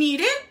if you need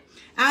it.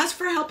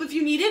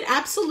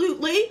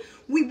 Absolutely.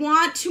 We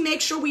want to make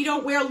sure we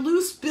don't wear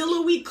loose,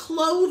 billowy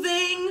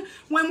clothing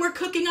when we're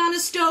cooking on a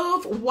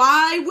stove.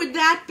 Why would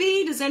that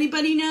be? Does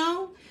anybody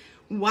know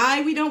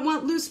why we don't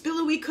want loose,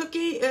 billowy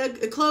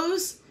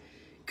clothes?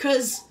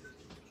 Because,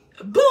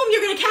 boom,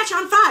 you're going to catch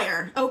on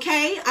fire,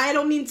 okay? I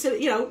don't mean to,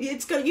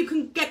 you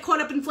can get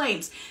caught up in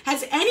flames.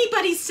 Has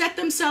anybody set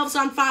themselves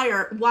on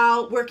fire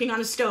while working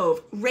on a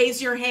stove?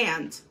 Raise your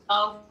hand.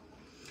 Oh.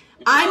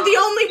 I'm the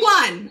only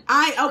one.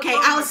 Okay,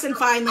 Allison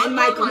finally, and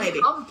Michael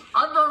maybe.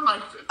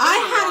 I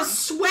had a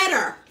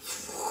sweater,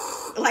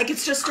 like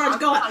it's just started to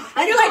go up,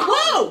 and you're like,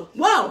 whoa.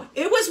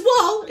 It was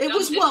wool.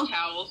 Dish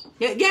towels.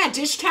 Yeah,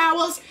 dish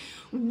towels.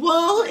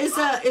 Wool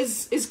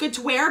is good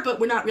to wear, but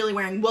we're not really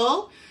wearing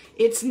wool.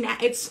 It's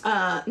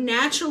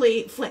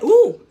naturally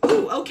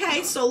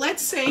okay. So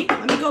let's see.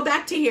 Let me go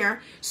back to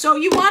here. So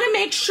you want to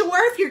make sure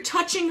if you're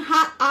touching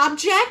hot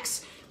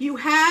objects, you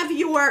have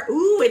your,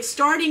 it's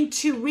starting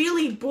to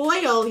really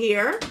boil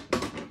here.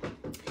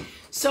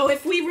 So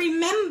if we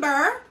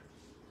remember,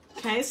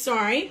 okay,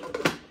 sorry,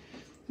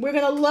 we're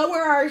going to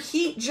lower our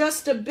heat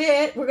just a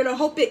bit. We're going to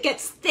hope it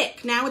gets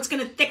thick. Now it's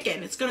going to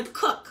thicken. It's going to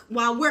cook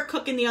while we're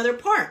cooking the other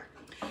part.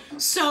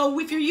 So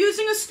if you're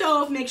using a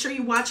stove, make sure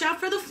you watch out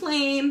for the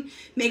flame.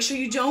 Make sure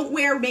you don't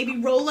maybe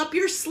roll up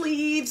your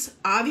sleeves.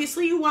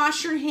 Obviously you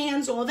wash your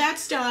hands, all that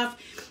stuff.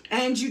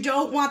 And you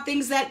don't want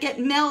things that get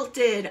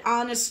melted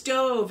on a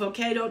stove,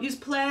 okay? Don't use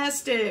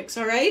plastics,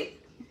 all right?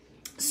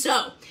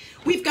 So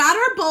we've got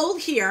our bowl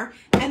here,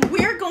 and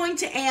we're going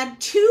to add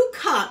 2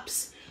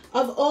 cups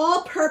of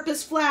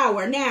all-purpose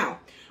flour. Now,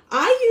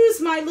 I use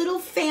my little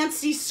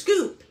fancy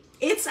scoop.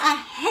 It's a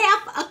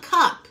half a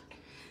cup.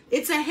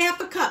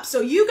 So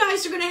you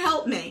guys are going to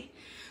help me.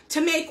 To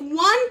make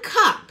 1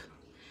 cup,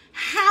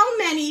 how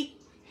many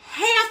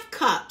half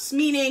cups,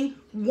 meaning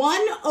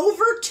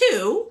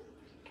 1/2,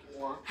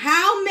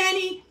 how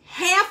many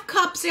half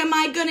cups am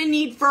I going to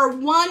need for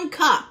 1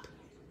 cup?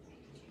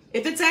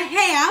 If it's a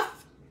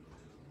half,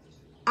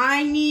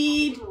 I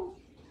need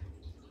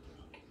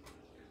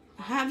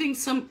having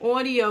some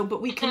audio,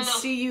 but we can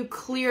see you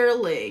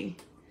clearly.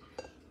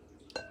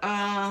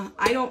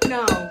 I don't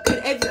know.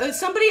 Could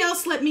somebody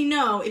else let me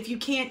know if you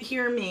can't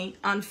hear me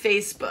on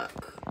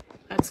Facebook?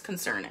 That's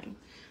concerning.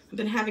 I've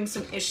been having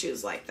some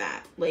issues like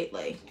that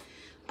lately.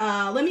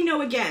 Let me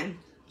know again.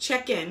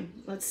 Check in.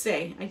 Let's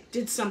see. I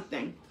did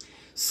something.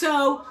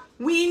 So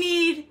we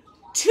need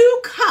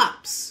 2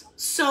 cups.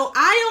 So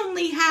I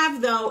only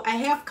have, though, a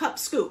half cup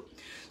scoop.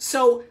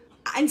 So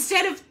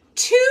instead of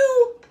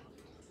 2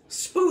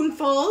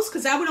 spoonfuls,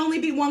 because that would only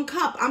be 1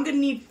 cup, I'm gonna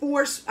need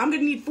 4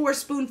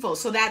 spoonfuls.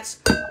 So that's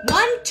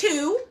 1,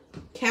 2.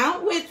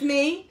 Count with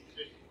me.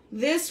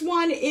 This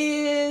one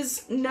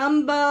is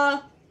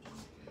number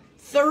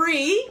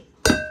 3.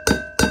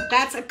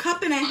 That's a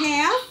cup and a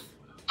half.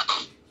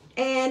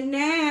 And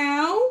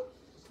now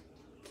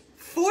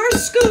 4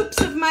 scoops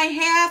of my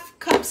half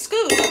cup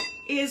scoop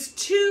is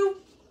 2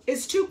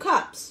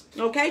 cups.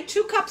 Okay,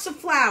 2 cups of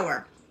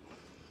flour.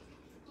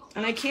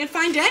 And I can't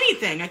find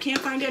anything. I can't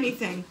find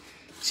anything.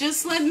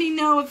 Just let me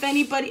know if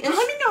anybody, and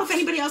let me know if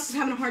anybody else is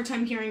having a hard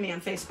time hearing me on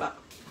Facebook.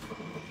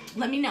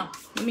 Let me know.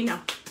 Let me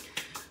know.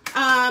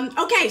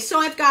 Okay, so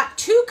I've got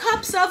 2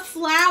 cups of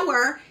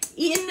flour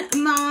in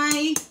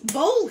my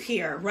bowl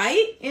here,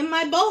 right? In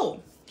my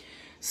bowl.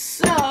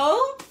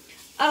 So,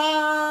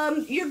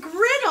 your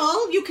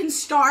griddle, you can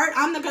start.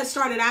 I'm not going to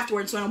start it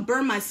afterwards so I don't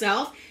burn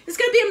myself. It's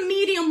going to be a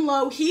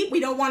medium-low heat. We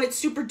don't want it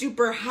super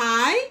duper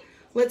high.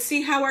 Let's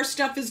see how our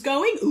stuff is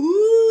going.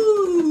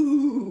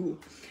 Ooh.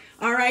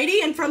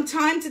 Alrighty, and from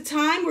time to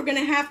time, we're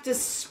gonna have to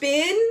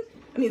stir.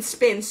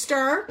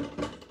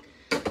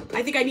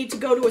 I think I need to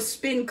go to a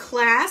spin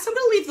class. I'm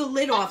gonna leave the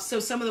lid off so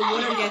some of the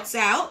water gets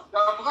out.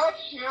 God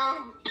bless you.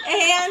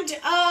 And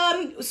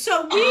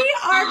so we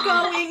are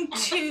going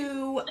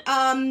to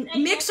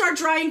mix our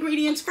dry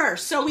ingredients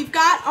first. So we've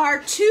got our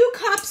 2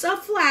 cups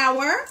of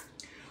flour.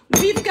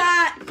 We've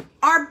got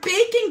our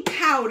baking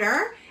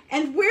powder.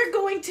 And we're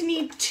going to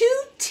need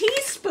 2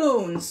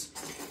 teaspoons.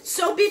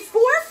 So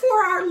before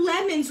for our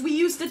lemons, we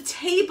used a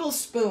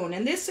tablespoon.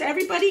 And this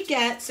everybody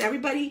gets.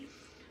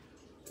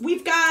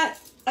 We've got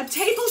a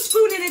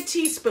tablespoon and a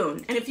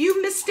teaspoon. And if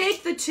you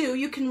mistake the 2,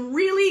 you can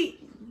really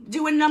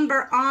do a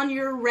number on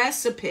your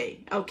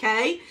recipe,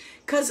 okay?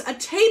 Because a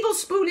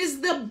tablespoon is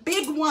the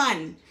big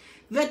one.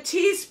 The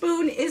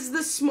teaspoon is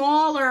the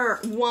smaller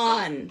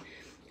one,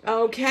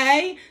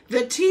 okay?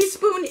 The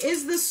teaspoon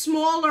is the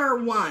smaller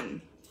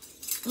one.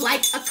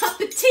 Like a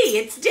cup of tea,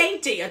 it's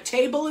dainty. A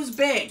table is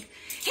big.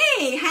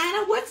 Hey,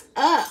 Hannah, what's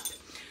up?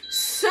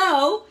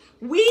 So,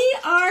 we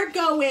are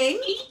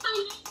going...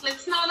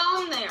 It's not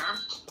on there.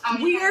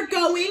 We are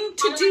going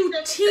to do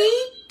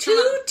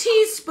 2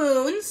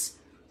 teaspoons,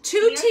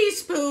 2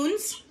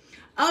 teaspoons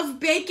of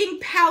baking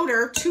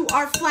powder to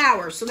our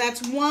flour. So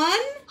that's 1,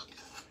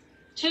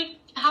 2.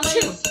 How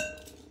many? 2.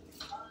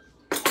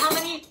 How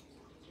many?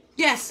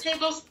 Yes.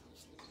 Tables?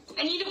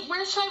 And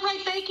where should I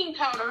write baking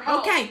powder?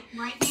 Okay.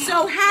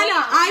 So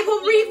Hannah, I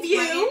will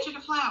review.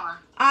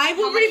 I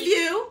will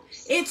review.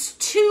 It's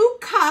 2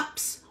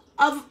 cups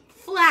of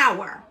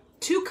flour.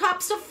 2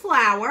 cups of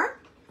flour.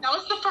 That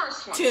was the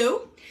first one.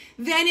 2.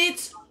 Then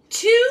it's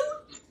 2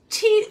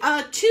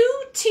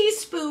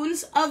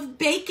 teaspoons of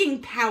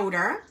baking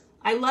powder.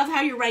 I love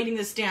how you're writing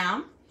this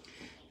down.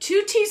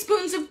 2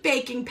 teaspoons of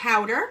baking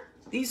powder.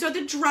 These are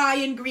the dry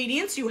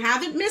ingredients. You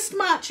haven't missed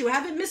much. You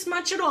haven't missed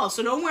much at all,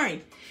 so don't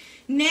worry.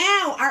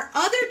 Now, our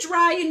other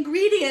dry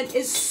ingredient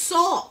is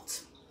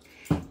salt.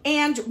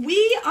 And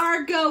we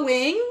are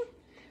going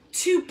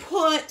to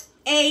put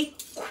a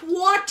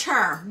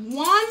quarter,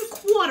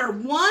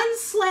 1/4,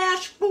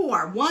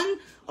 1/4,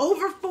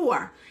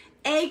 1/4,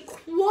 a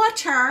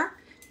quarter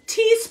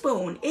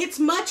teaspoon. It's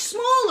much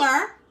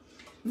smaller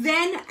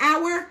than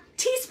our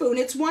teaspoon.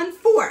 It's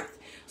 1/4.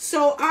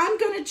 So I'm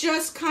going to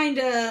just kind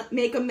of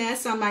make a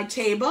mess on my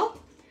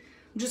table.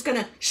 I'm just going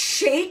to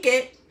shake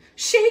it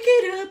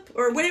up,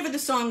 or whatever the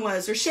song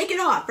was, or shake it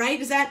off, right?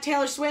 Is that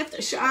Taylor Swift?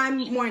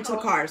 I'm more into the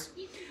Cars.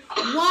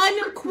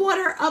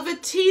 1/4 of a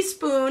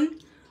teaspoon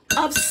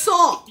of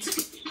salt,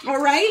 all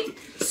right?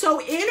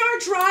 So in our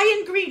dry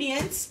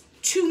ingredients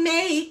to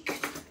make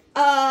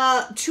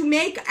our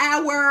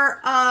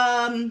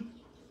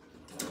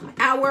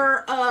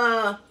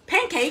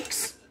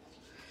pancakes,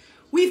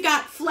 we've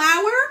got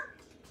flour,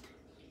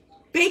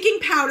 baking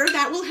powder,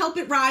 that will help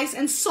it rise,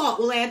 and salt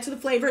will add to the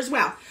flavor as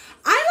well.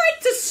 I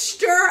like to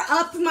stir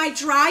up my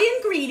dry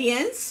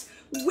ingredients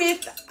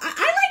with,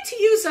 I like to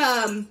use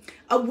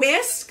a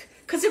whisk,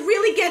 because it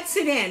really gets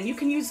it in. You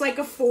can use like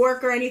a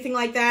fork or anything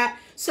like that.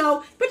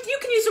 So, but you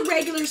can use a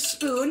regular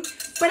spoon.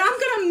 But I'm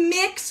going to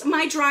mix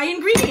my dry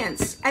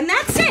ingredients. And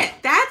that's it.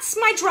 That's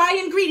my dry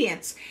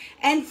ingredients.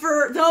 And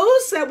for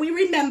those that we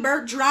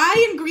remember, dry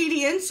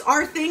ingredients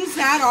are things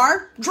that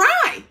are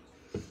dry.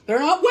 They're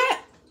not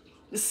wet.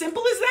 As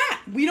simple as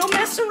that. We don't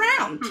mess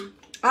around.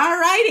 All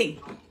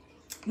righty.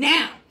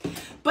 Now,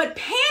 but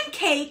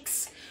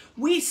pancakes,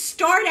 we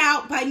start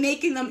out by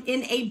making them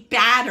in a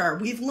batter.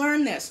 We've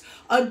learned this.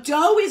 A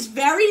dough is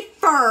very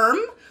firm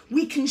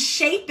We can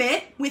shape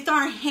it with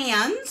our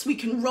hands. We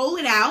can roll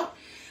it out.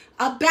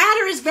 A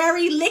batter is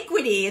very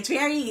liquidy. It's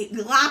very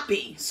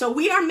gloppy. So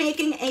we are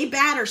making a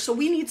batter. So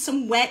we need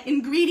some wet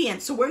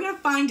ingredients. So we're going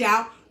to find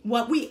out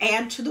what we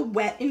add to the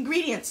wet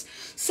ingredients.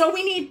 So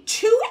we need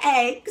 2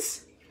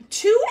 eggs.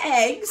 2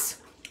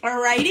 eggs.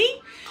 Alrighty.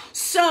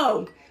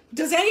 So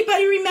does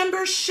anybody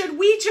remember, should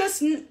we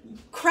just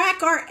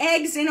crack our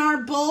eggs in our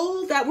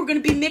bowl that we're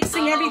going to be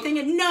mixing everything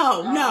in?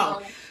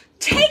 No.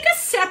 Take a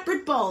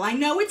separate bowl. I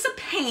know it's a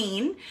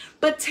pain,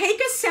 but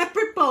take a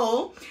separate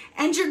bowl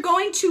and you're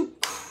going to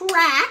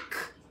crack,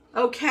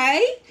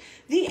 okay,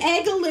 the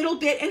egg a little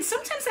bit. And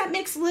sometimes that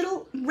makes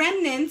little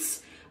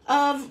remnants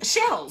of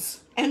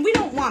shells. And we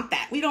don't want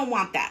that. We don't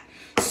want that.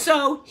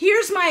 So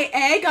here's my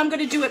egg. I'm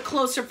going to do it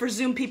closer for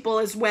Zoom people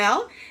as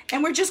well.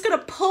 And we're just going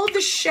to pull the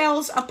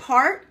shells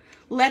apart,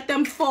 let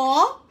them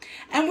fall.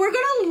 And we're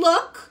going to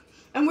look.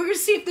 And we're going to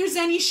see if there's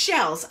any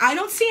shells. I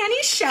don't see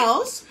any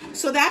shells,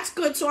 so that's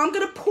good. So I'm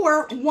going to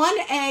pour 1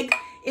 egg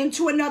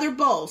into another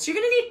bowl. So you're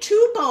going to need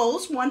 2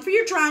 bowls, one for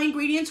your dry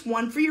ingredients,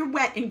 one for your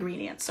wet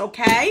ingredients,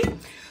 okay?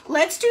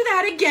 Let's do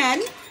that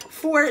again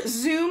for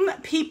Zoom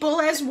people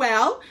as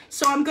well.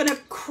 So I'm going to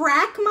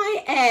crack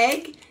my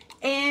egg,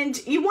 and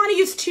you want to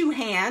use 2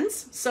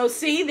 hands. So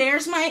see,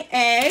 there's my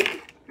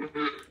egg.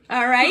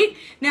 All right.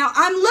 Now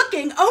I'm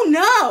looking. Oh,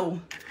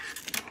 no.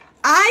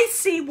 I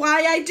see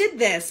why I did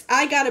this.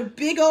 I got a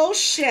big old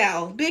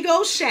shell, big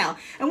old shell.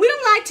 And we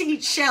don't like to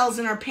eat shells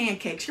in our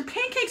pancakes. Your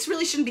pancakes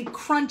really shouldn't be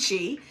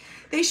crunchy.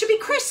 They should be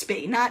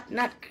crispy, not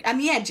on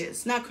the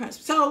edges, not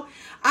crisp. So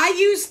I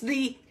use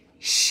the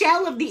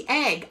shell of the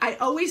egg. I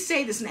always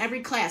say this in every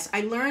class.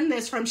 I learned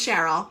this from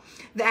Cheryl,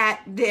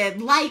 that the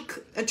like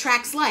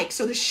attracts like.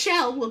 So the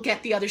shell will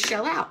get the other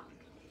shell out.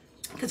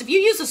 Because if you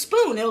use a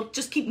spoon, it'll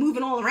just keep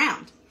moving all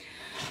around.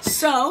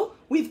 So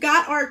we've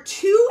got our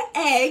 2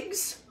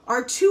 eggs.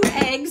 Our 2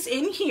 eggs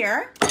in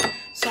here.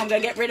 So I'm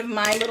going to get rid of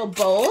my little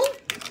bowl.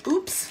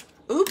 Oops.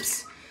 I'm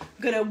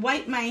going to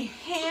wipe my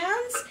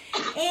hands.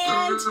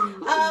 And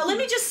let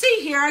me just see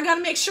here. I got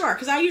to make sure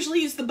because I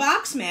usually use the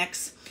box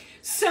mix.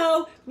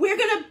 So we're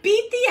going to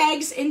beat the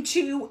eggs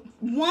into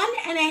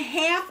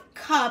 1.5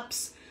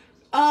 cups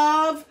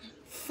of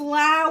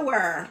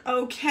flour.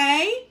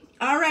 Okay?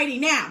 Alrighty.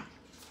 Now,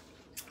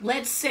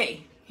 let's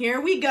see.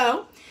 Here we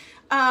go.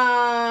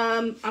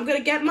 I'm going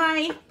to get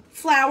my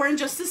flour in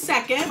just a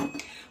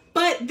second,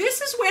 but this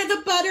is where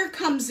the butter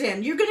comes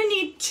in. You're going to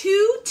need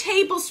 2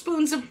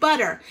 tablespoons of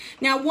butter.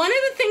 Now, one of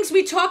the things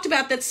we talked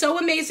about that's so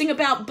amazing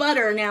about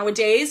butter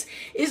nowadays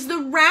is the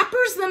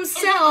wrappers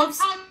themselves.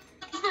 It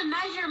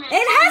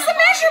has the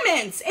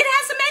measurements. It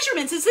has the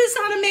measurements. Is this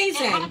not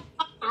amazing?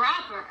 The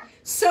wrapper.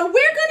 So we're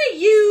going to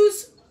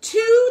use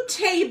 2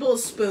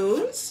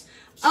 tablespoons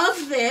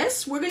of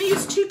this. We're going to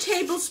use 2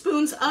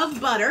 tablespoons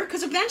of butter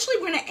because eventually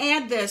we're going to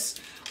add this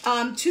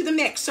to the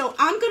mix. So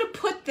I'm going to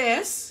put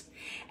this,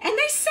 and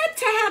they said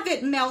to have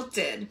it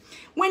melted.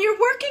 When you're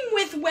working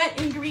with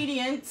wet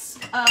ingredients,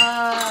 you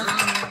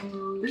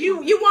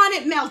want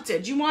it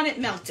melted. You want it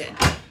melted.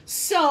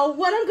 So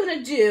what I'm going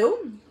to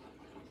do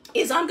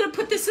is I'm going to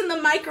put this in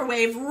the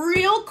microwave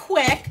real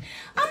quick.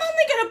 I'm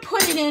only going to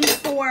put it in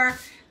for,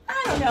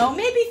 I don't know,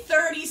 maybe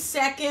 30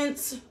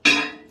 seconds.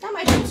 That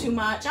might be too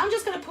much. I'm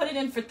just going to put it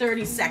in for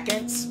 30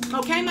 seconds.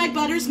 Okay, my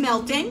butter's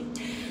melting.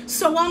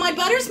 So while my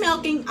butter's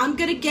melting, I'm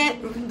going to get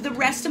the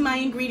rest of my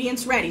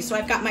ingredients ready. So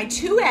I've got my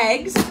 2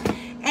 eggs,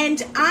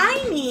 and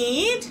I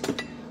need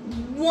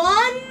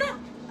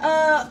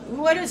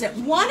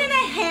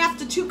 1.5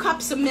 to 2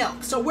 cups of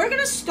milk. So we're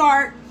going to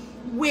start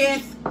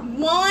with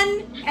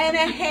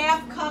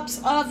 1.5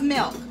 cups of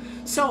milk.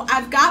 So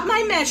I've got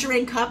my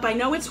measuring cup. I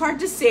know it's hard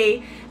to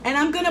see, and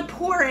I'm going to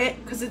pour it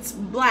because it's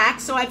black.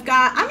 So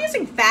I'm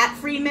using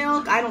fat-free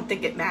milk. I don't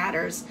think it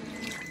matters.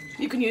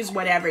 You can use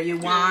whatever you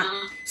want.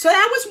 So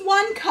that was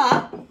 1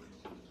 cup.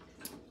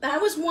 That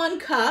was 1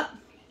 cup.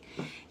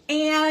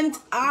 And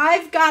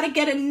I've got to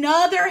get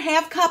another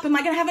 ½ cup. Am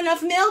I going to have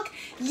enough milk?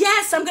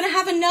 Yes, I'm going to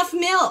have enough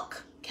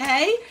milk.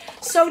 Okay?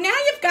 So now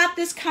you've got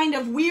this kind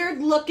of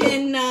weird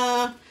looking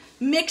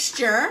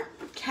mixture.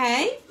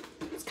 Okay?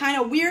 It's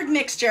kind of weird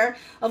mixture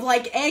of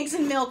like eggs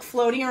and milk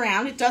floating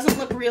around. It doesn't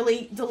look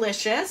really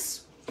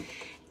delicious.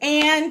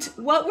 And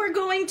what we're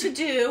going to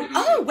do...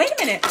 Oh, wait a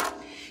minute.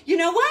 You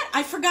know what?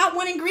 I forgot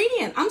one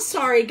ingredient. I'm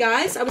sorry,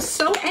 guys. I was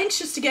so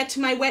anxious to get to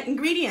my wet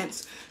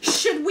ingredients.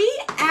 Should we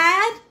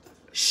add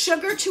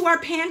sugar to our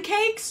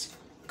pancakes?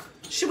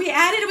 Should we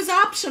add it? It was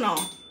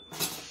optional.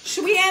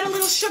 Should we add a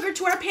little sugar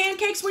to our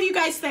pancakes? What do you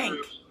guys think?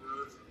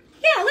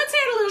 Yeah, let's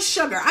add a little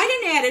sugar. I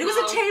didn't add it. It was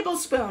a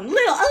tablespoon. A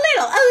little.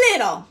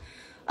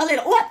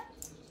 What?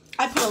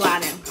 I put a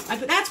lot in.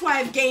 That's why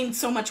I've gained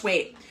so much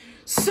weight.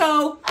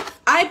 So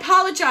I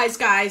apologize,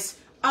 guys.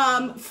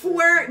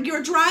 For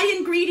your dry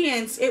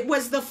ingredients, it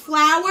was the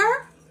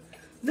flour,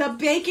 the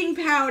baking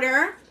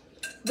powder,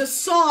 the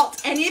salt,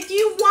 and if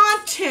you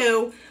want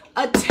to,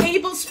 a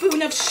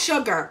tablespoon of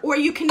sugar, or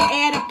you can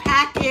add a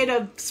packet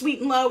of Sweet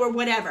and Low or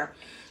whatever.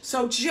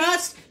 So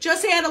just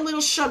add a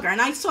little sugar.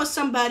 And I saw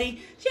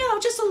somebody,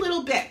 just a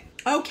little bit.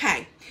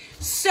 Okay.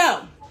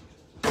 So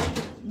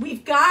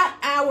we've got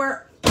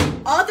our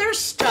other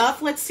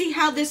stuff. Let's see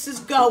how this is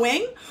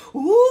going.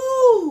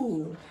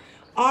 Ooh,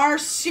 our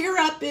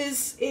syrup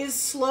is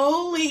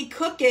slowly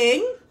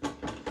cooking.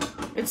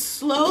 It's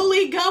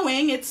slowly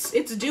going. It's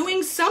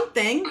doing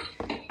something.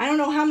 I don't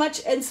know how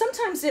much, and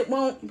sometimes it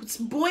won't. It's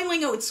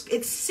boiling. Oh,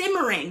 it's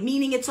simmering,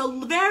 meaning it's a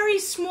very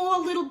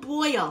small little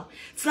boil.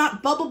 It's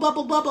not bubble,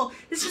 bubble, bubble.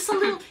 It's just a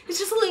little. It's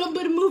just a little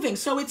bit of moving.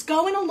 So it's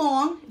going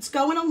along. It's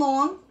going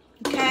along.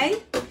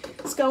 Okay,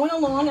 it's going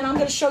along, and I'm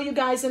going to show you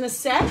guys in a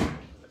sec.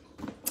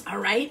 All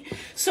right.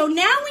 So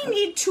now we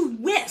need to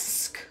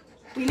whisk.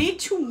 We need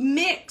to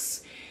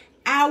mix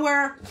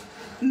our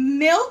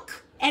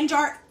milk and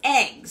our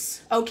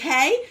eggs.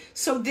 Okay.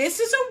 So this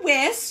is a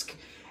whisk.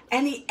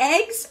 And the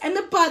eggs and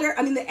the butter,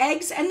 the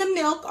eggs and the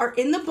milk are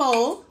in the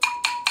bowl.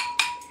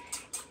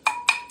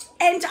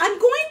 And I'm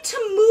going to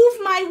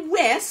move my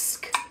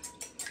whisk.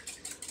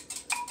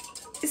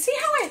 See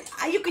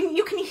how you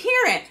can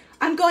hear it.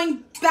 I'm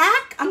going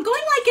back. I'm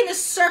going like in a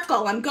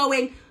circle. I'm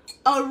going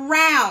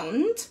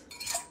around.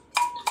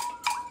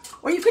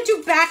 Or you could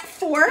do back,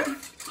 forth.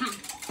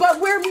 But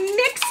we're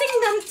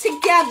mixing them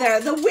together.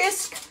 The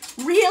whisk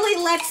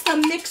really lets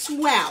them mix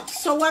well.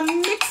 So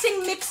I'm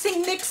mixing,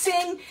 mixing,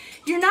 mixing.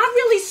 You're not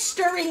really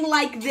stirring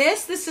like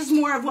this. This is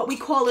more of what we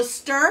call a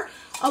stir.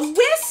 A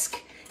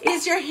whisk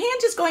is your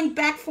hand is going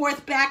back,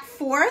 forth, back,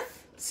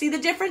 forth. See the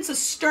difference? A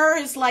stir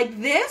is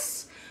like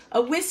this.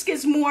 A whisk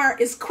is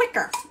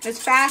quicker, it's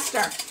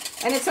faster,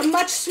 and it's a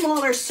much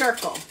smaller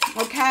circle,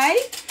 okay?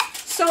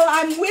 So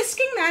I'm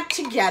whisking that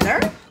together.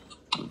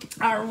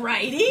 All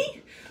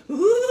righty.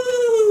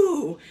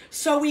 Ooh.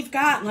 So we've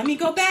got, let me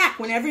go back.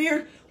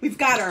 We've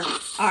got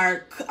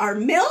our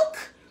milk.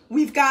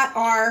 We've got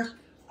our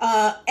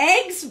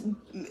eggs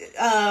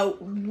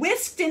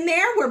whisked in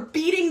there. We're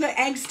beating the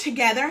eggs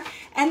together.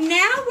 And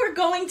now we're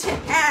going to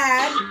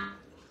add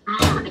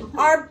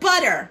our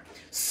butter.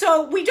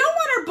 So we don't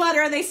want our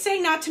butter. They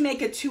say not to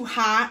make it too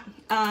hot.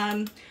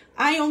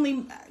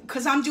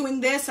 Because I'm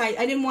doing this, I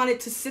didn't want it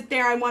to sit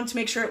there. I wanted to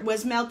make sure it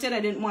was melted. I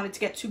didn't want it to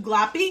get too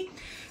gloppy.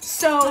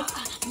 So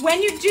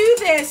when you do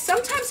this,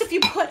 sometimes if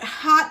you put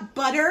hot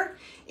butter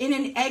in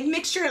an egg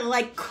mixture, it'll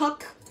like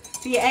cook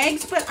the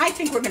eggs, but I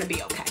think we're gonna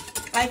be okay.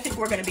 I think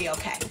we're gonna be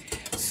okay.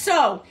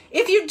 So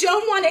if you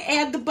don't want to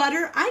add the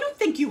butter, I don't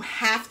think you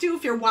have to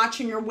if you're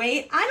watching your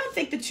weight. I don't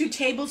think the 2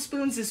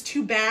 tablespoons is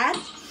too bad.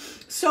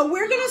 So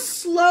we're gonna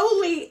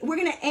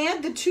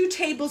add the 2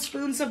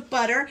 tablespoons of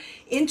butter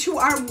into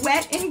our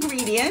wet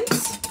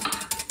ingredients.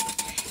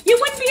 You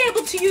wouldn't be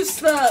able to use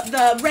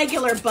the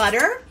regular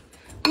butter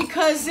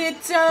because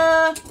it's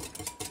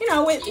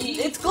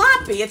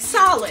gloppy, it's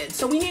solid.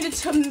 So we needed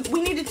to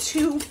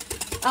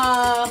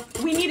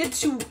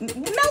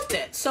melt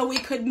it so we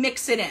could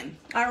mix it in.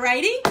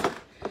 Alrighty.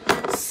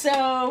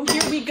 So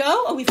here we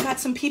go. Oh, we've got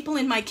some people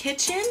in my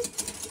kitchen.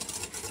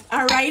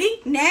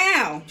 Alrighty.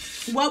 Now,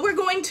 what we're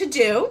going to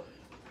do.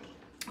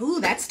 Ooh,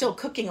 that's still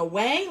cooking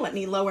away. Let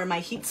me lower my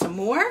heat some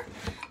more.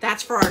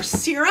 That's for our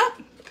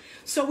syrup.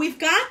 So we've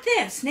got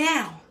this.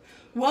 Now,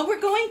 what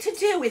we're going to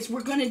do is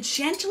we're going to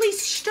gently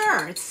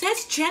stir. It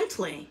says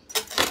gently.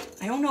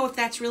 I don't know if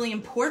that's really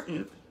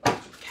important.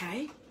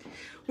 Okay.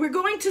 We're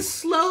going to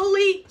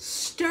slowly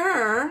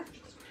stir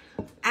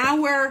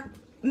our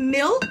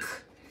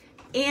milk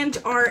and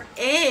our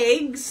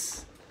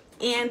eggs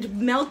and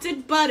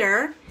melted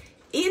butter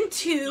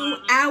into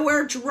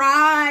our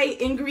dry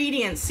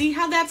ingredients. See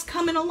how that's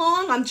coming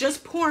along? I'm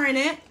just pouring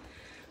it.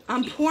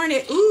 I'm pouring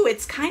it. Ooh,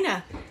 it's kind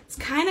of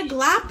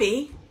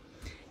gloppy.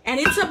 And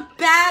it's a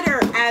batter,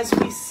 as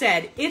we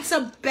said. It's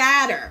a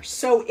batter.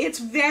 So it's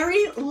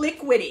very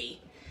liquidy.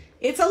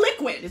 It's a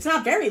liquid. It's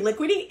not very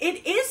liquidy.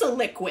 It is a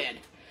liquid.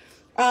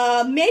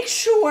 Make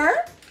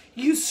sure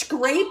you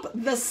scrape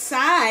the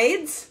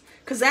sides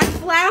because that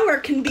flour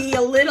can be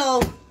a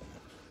little,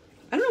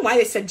 I don't know why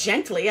they said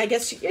gently. I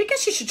guess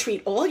you should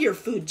treat all your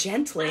food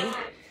gently.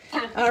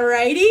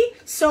 Alrighty.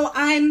 So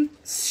I'm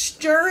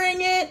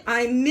stirring it.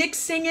 I'm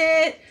mixing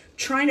it,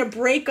 trying to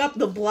break up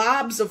the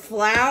blobs of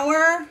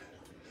flour.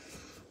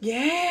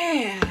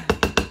 Yeah.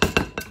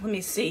 Let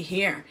me see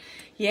here.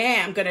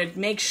 Yeah, I'm going to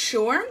make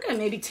sure. I'm going to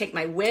maybe take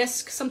my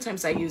whisk.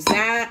 Sometimes I use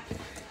that.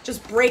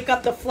 Just break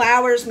up the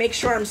flours. Make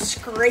sure I'm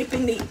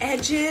scraping the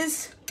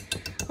edges.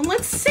 And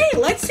let's see.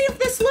 Let's see if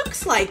this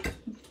looks like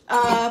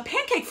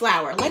pancake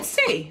flour. Let's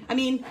see. I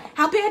mean,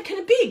 how bad can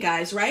it be,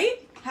 guys,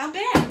 right? How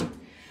bad?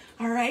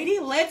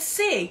 Alrighty, let's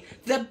see.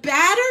 The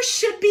batter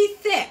should be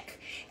thick.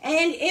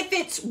 And if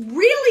it's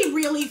really,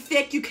 really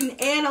thick, you can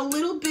add a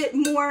little bit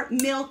more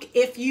milk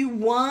if you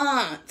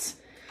want.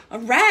 All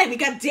right, we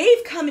got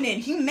Dave coming in.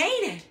 He made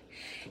it.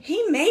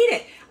 He made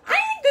it. I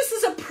think this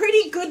is a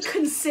pretty good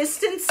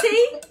consistency.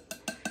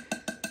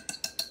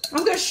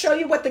 I'm going to show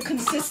you what the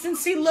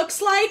consistency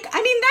looks like.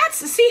 I mean,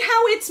 see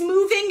how it's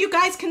moving? You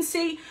guys can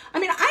see. I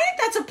mean, I think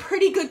that's a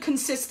pretty good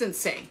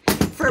consistency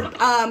for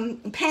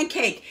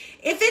pancake.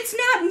 If it's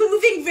not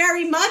moving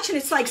very much and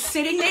it's like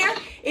sitting there,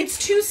 it's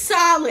too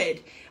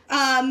solid.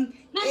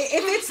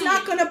 if it's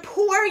not going to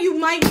pour, you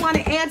might want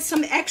to add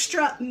some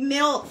extra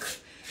milk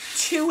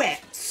to it.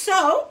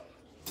 So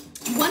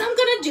what I'm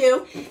going to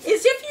do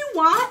is, if you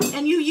want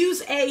and you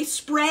use a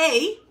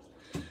spray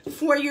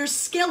for your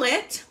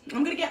skillet,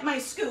 I'm going to get my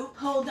scoop.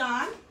 Hold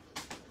on.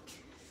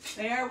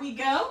 There we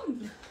go.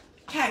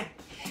 Okay.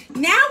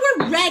 Now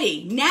we're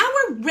ready. Now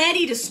we're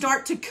ready to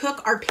start to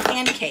cook our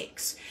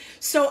pancakes.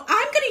 So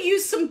I'm going to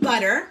use some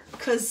butter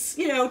because,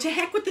 you know, to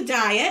heck with the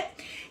diet.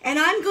 And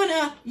I'm going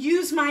to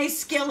use my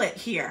skillet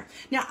here.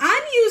 Now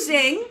I'm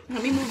using,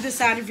 let me move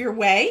this out of your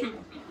way.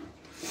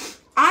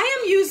 I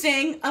am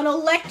using an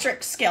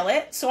electric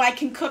skillet so I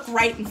can cook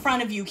right in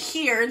front of you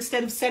here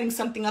instead of setting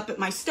something up at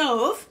my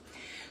stove.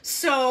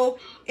 So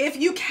if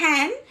you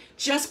can,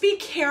 just be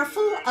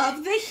careful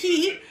of the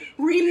heat.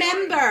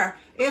 Remember,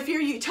 if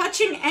you're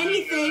touching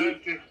anything,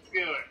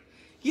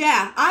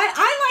 yeah,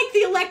 I like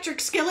the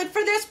electric skillet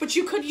for this, but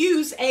you could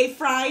use a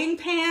frying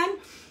pan.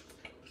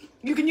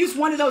 You can use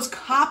one of those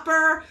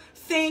copper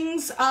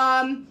things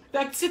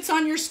that sits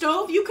on your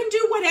stove. You can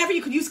do whatever.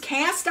 You could use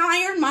cast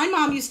iron. My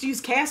mom used to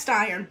use cast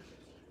iron.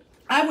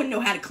 I wouldn't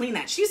know how to clean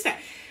that. She said,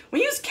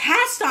 when you use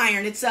cast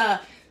iron,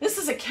 this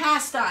is a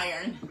cast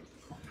iron.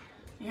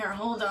 Here,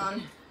 hold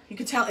on. You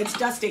can tell it's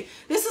dusty.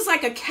 This is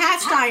like a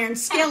cast iron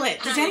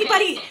skillet. Does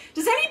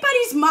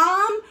anybody's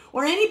mom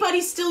or anybody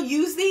still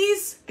use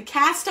these? A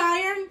cast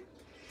iron?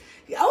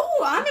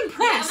 Oh, I'm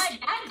impressed. Yeah,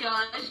 my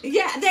dad does.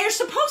 Yeah, they're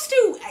supposed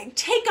to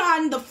take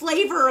on the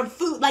flavor of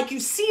food, like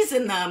you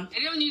season them.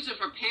 I don't use it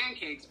for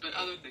pancakes, but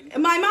other things.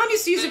 My mom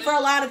used to use it for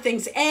a lot of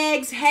things.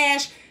 Eggs,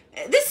 hash.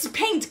 This is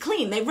paint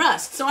clean. They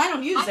rust, so I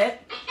don't use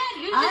it.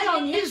 I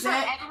don't use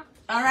it.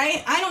 All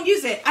right? I don't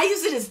use it. I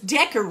use it as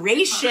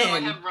decoration. I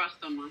have rust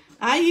on mine.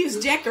 I use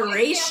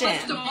decoration.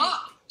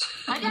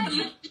 I got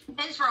use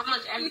this for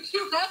almost everything. It's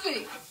too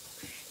heavy.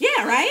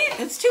 Yeah, right?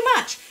 It's too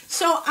much.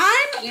 So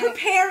I'm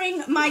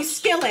preparing my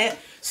skillet.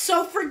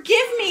 So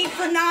forgive me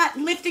for not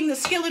lifting the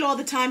skillet all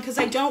the time because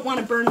I don't want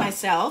to burn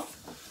myself.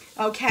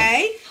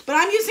 Okay? But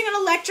I'm using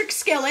an electric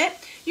skillet.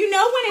 You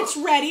know when it's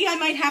ready, I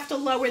might have to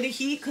lower the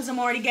heat because I'm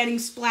already getting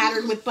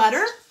splattered with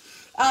butter.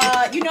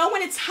 You know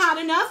when it's hot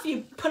enough,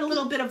 you put a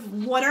little bit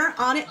of water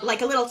on it,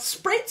 like a little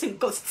spritz, and it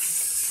goes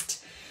tss.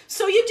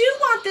 So you do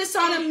want this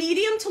on a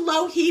medium to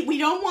low heat. We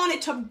don't want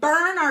it to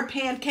burn our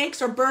pancakes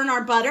or burn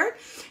our butter.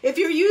 If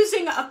you're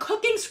using a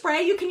cooking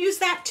spray, you can use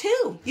that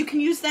too. You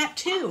can use that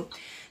too.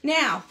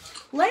 Now,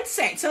 let's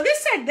say, so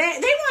this said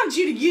they wanted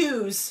you to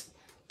use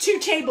 2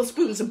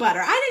 tablespoons of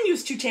butter. I didn't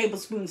use 2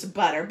 tablespoons of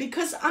butter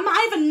because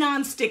I have a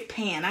non-stick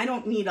pan. I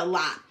don't need a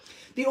lot.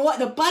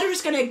 The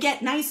butter's going to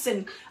get nice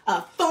and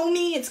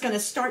foamy. It's going to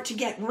start to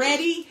get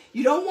ready.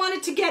 You don't want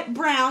it to get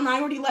brown. I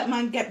already let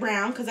mine get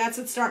brown because that's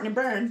what's starting to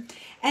burn.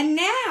 And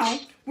now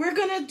we're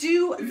going to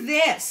do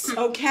this,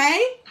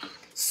 okay?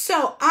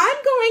 So I'm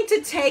going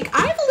to take,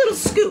 I have a little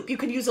scoop. You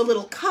could use a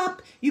little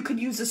cup. You could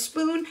use a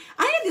spoon.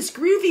 I have this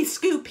groovy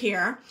scoop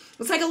here.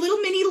 It's like a little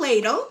mini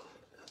ladle.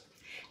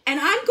 And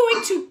I'm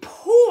going to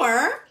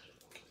pour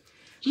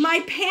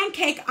my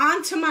pancake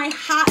onto my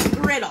hot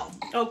griddle,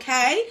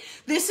 okay?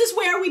 This is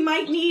where we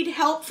might need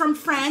help from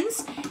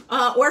friends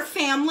or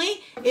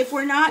family if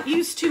we're not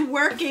used to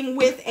working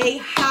with a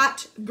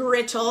hot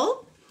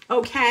griddle,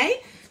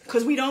 okay?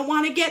 Because we don't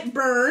want to get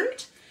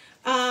burned.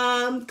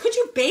 Could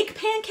you bake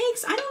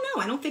pancakes? I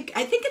don't know.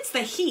 I think it's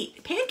the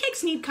heat.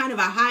 Pancakes need kind of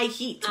a high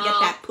heat to get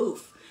that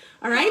poof,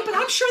 all right? But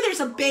I'm sure there's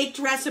a baked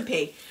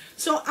recipe.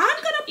 So I'm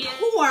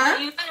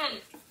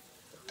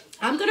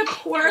going to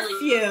pour a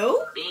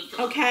few,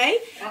 okay?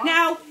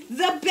 Now,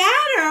 the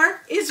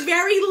batter is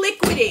very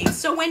liquidy,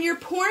 so when you're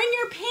pouring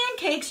your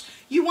pancakes,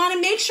 you want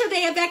to make sure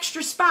they have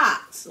extra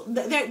spots.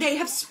 They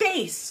have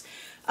space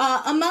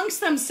amongst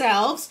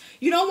themselves.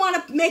 You don't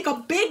want to make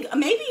a big,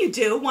 maybe you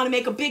do want to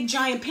make a big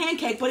giant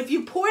pancake, but if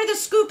you pour the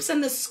scoops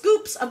and the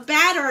scoops of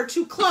batter are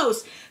too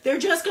close, they're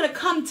just going to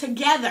come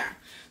together.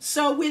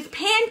 So with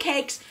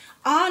pancakes,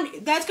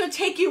 that's going to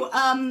take you,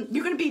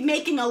 you're going to be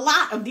making a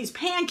lot of these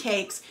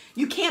pancakes.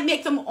 You can't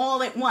make them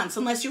all at once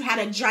unless you had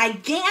a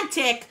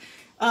gigantic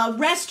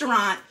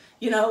restaurant,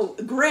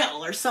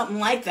 grill or something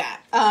like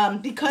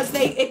that, because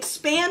they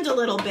expand a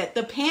little bit.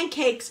 The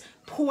pancakes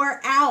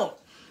pour out.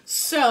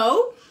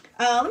 So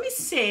let me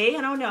see.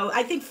 I don't know.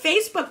 I think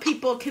Facebook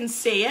people can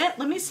see it.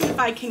 Let me see if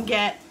I can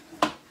get,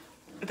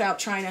 without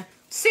trying to,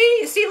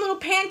 see a little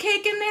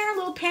pancake in there, a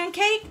little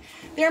pancake?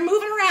 They're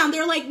moving around.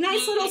 They're like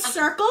nice little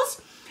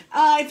circles.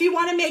 If you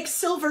want to make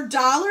silver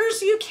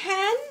dollars, you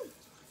can.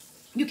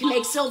 You can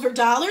make silver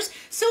dollars.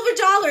 Silver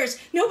dollars,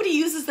 nobody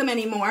uses them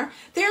anymore.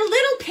 They're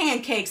little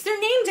pancakes. They're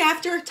named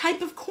after a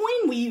type of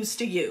coin we used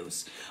to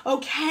use.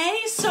 Okay,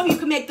 so you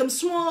can make them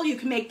small, you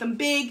can make them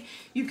big,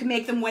 you can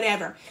make them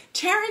whatever.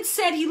 Terrence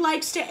said he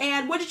likes to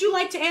add, what did you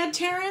like to add,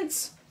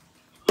 Terrence?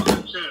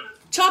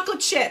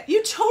 Chocolate chip.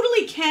 You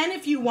totally can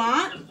if you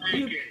want.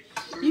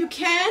 You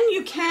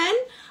can.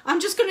 I'm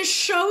just going to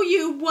show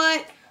you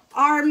what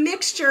our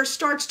mixture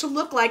starts to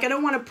look like. I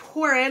don't want to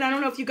pour it. I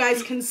don't know if you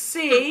guys can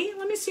see.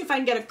 Let me see if I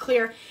can get it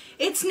clear.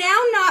 It's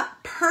now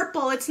not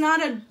purple. It's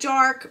not a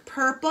dark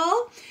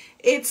purple.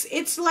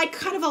 It's like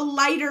kind of a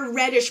lighter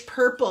reddish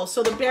purple.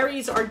 So the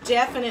berries are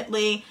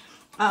definitely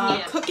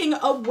cooking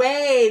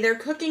away. They're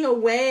cooking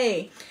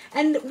away.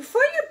 And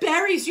for your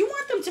berries, you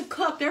want them to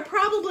cook. They're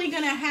probably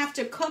going to have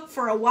to cook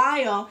for a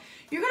while.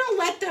 You're going to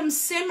let them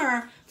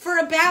simmer for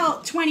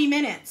about 20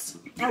 minutes,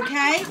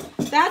 okay?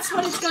 That's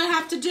what it's going to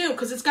have to do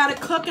because it's got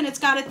to cook and it's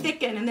got to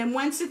thicken. And then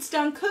once it's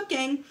done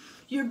cooking,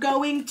 you're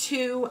going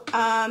to,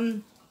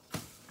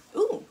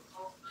 ooh,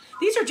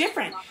 these are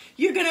different.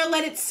 You're going to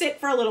let it sit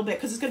for a little bit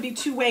because it's going to be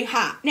two-way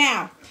hot.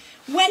 Now,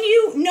 when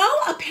you know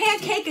a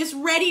pancake is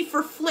ready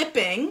for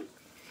flipping,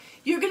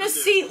 you're going to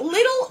see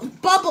little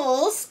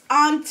bubbles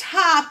on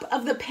top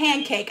of the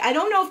pancake. I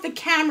don't know if the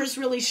cameras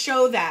really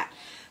show that.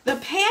 The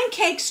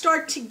pancakes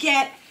start to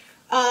get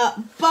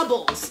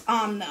bubbles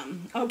on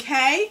them,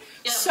 okay?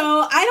 Yeah.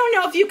 So I don't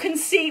know if you can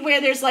see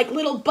where there's like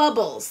little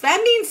bubbles.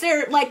 That means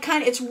they're like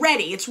it's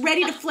ready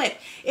to flip.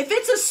 If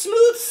it's a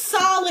smooth,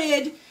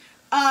 solid,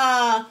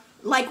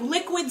 like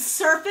liquid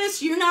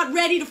surface, you're not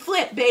ready to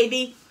flip,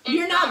 baby.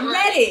 You're not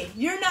ready.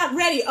 You're not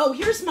ready. Oh,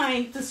 here's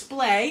my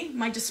display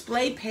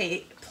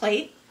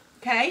plate,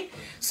 okay?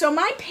 So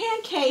my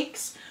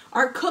pancakes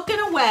are cooking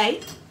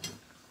away.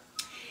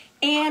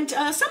 And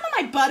some of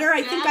my butter,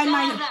 I think I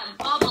might have...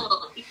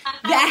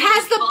 That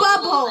has the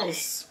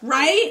bubbles,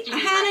 right?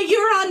 Hannah,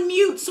 you're on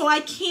mute, so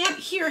I can't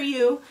hear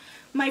you,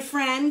 my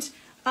friend.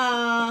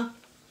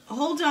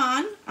 Hold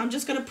on. I'm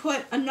just going to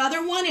put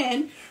another one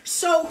in.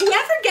 So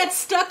whoever gets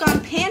stuck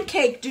on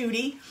pancake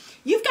duty,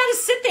 you've got to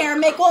sit there and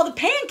make all the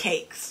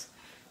pancakes.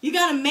 You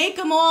got to make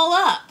them all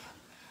up.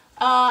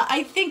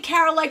 I think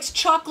Carol likes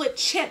chocolate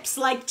chips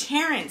like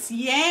Terrence.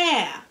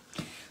 Yeah.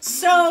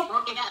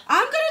 So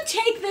I'm going to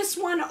take this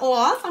one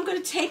off. I'm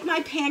going to take my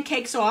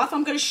pancakes off.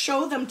 I'm going to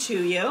show them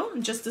to you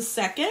in just a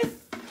second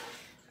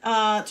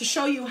to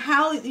show you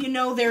how you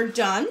know they're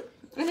done.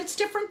 And it's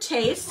different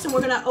tastes. And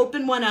we're going to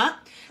open one up.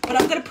 But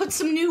I'm going to put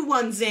some new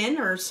ones in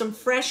or some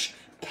fresh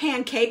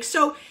pancakes.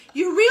 So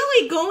you're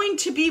really going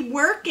to be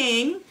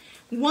working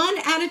one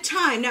at a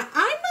time. Now,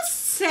 I must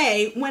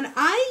say, when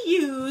I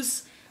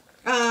use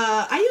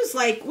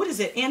like, what is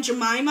it, Aunt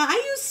Jemima?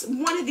 I use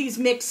one of these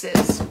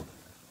mixes.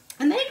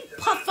 And they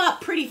puff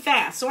up pretty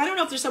fast, so I don't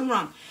know if there's something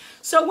wrong.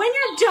 So when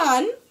you're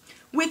done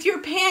with your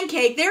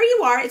pancake, there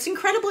you are. It's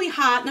incredibly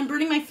hot, and I'm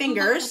burning my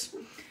fingers.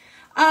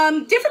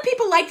 Different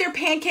people like their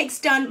pancakes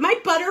done. My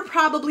butter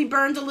probably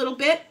burned a little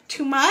bit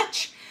too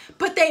much,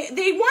 but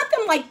they want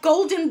them like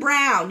golden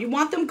brown. You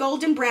want them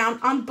golden brown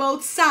on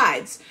both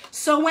sides.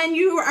 So when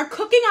you are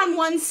cooking on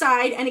one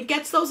side and it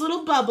gets those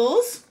little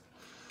bubbles,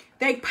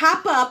 they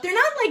pop up. They're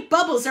not like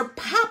bubbles. They're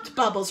popped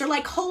bubbles. They're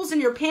like holes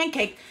in your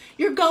pancake.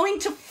 You're going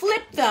to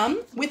flip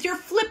them with your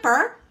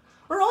flipper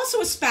or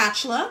also a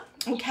spatula,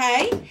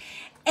 okay?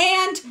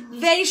 And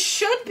they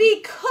should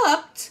be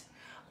cooked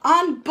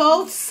on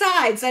both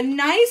sides, a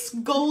nice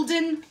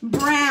golden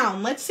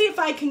brown. Let's see if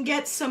I can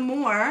get some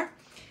more.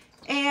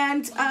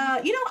 And,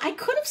 you know, I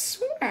could have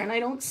sworn I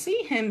don't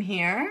see him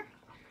here.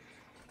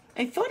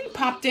 I thought he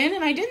popped in,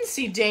 and I didn't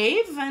see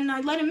Dave, and I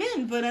let him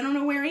in, but I don't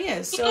know where he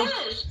is. So,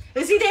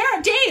 is he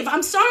there? Dave,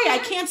 I'm sorry, I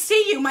can't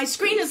see you. My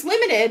screen is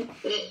limited.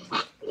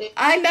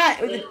 I'm not...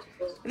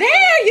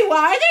 There you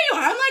are.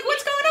 I'm like,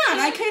 what's going on?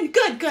 I can...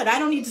 Good. I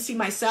don't need to see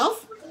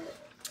myself.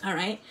 All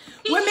right.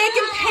 We're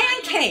making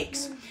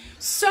pancakes.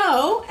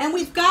 So, and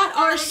we've got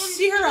our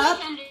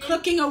syrup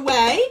cooking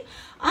away.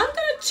 I'm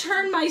going to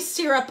turn my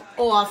syrup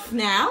off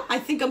now. I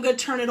think I'm going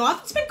to turn it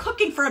off. It's been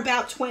cooking for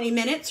about 20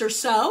 minutes or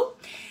so.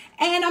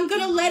 And I'm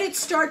going to let it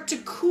start to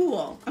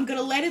cool. I'm going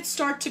to let it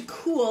start to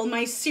cool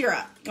my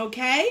syrup,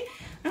 okay?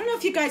 I don't know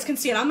if you guys can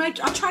see it.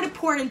 I'll try to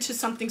pour it into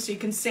something so you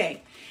can see.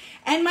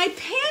 And my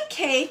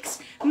pancakes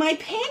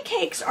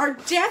are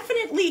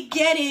definitely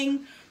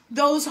getting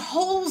those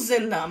holes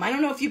in them. I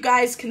don't know if you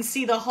guys can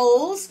see the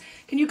holes.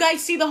 Can you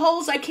guys see the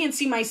holes? I can't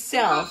see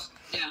myself.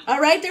 Yeah. All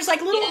right, there's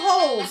like little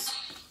holes.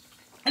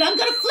 And I'm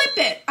going to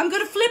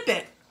flip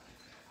it.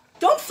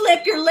 Don't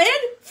flip your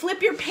lid,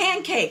 flip your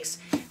pancakes.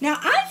 Now,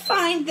 I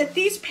find that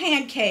these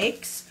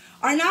pancakes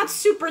are not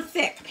super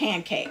thick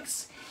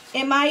pancakes,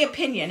 in my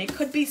opinion. It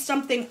could be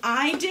something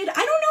I did. I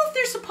don't know if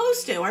they're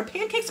supposed to. Are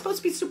pancakes supposed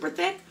to be super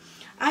thick?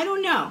 I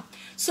don't know.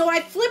 So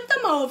I flipped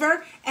them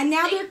over, and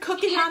now they're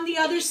cooking on the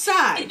other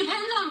side. It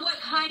depends on what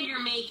kind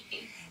you're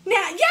making.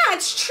 Now, yeah,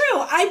 it's true.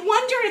 I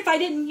wonder if I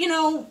didn't, you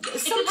know,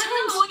 sometimes... It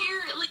depends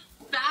on what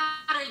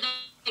batter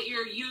that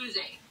you're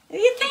using.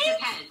 You think? It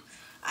depends.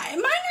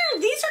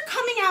 These are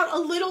coming out a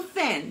little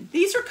thin.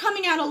 These are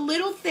coming out a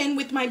little thin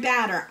with my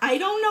batter. I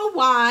don't know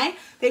why.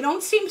 They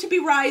don't seem to be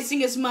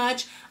rising as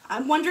much. I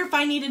wonder if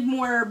I needed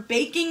more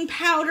baking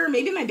powder.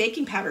 Maybe my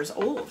baking powder is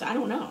old. I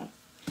don't know.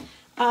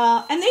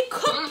 And they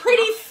cook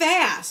pretty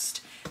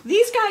fast.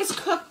 These guys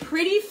cook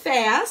pretty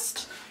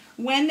fast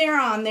when they're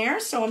on there.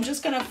 So I'm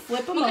just going to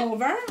flip them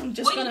over.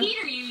 What heat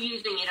are you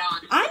using it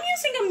on? I'm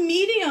using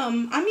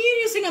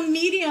a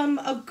medium.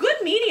 A good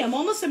medium,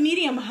 almost a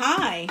medium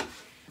high.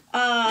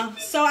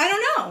 So I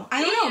don't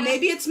know.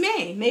 Maybe it's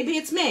me.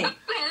 Okay,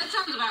 that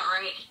sounds about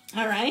right.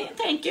 All right,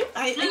 thank you.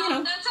 That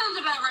sounds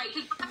about right.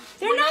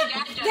 They're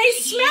not. They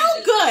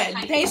smell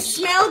good. They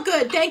smell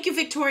good. Thank you,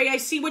 Victoria. I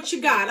see what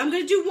you got. I'm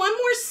going to do one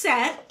more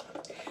set,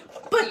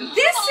 but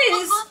this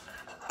is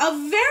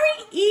a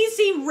very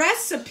easy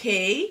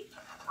recipe.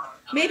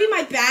 Maybe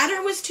my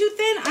batter was too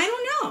thin. I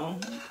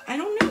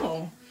don't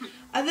know.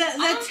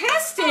 The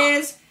test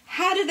is,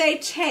 how do they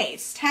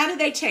taste? How do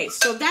they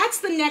taste? So that's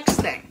the next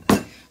thing.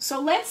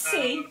 So let's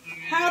see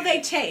how they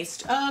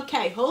taste.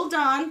 Okay, hold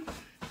on.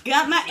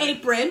 Got my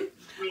apron.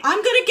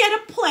 I'm going to get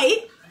a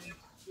plate.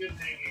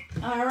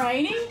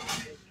 Alrighty.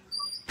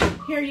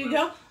 Here you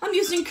go. I'm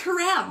using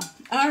Corral.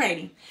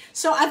 Alrighty.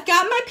 So I've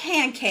got my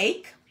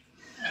pancake.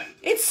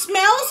 It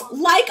smells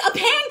like a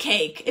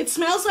pancake. It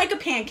smells like a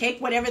pancake,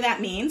 whatever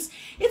that means.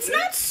 It's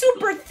not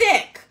super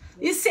thick.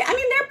 You see, I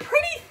mean, they're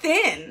pretty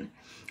thin.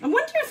 I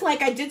wonder if,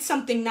 like, I did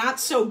something not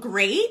so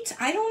great.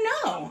 I don't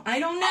know. It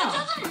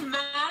doesn't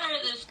matter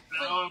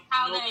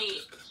how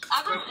they...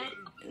 I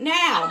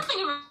don't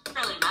think it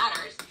really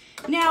matters.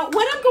 Now,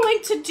 what I'm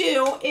going to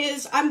do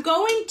is I'm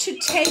going to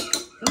take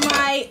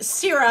my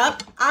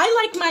syrup. I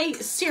like my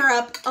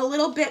syrup a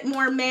little bit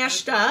more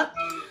mashed up.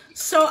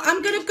 So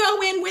I'm going to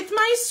go in with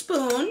my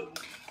spoon,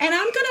 and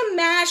I'm going to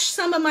mash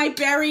some of my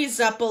berries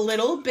up a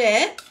little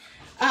bit.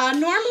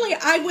 Normally,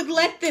 I would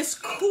let this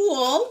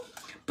cool,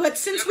 but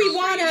since we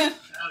want to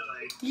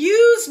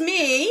use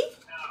me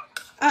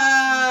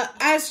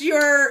as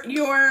your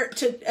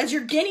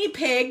guinea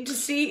pig to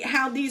see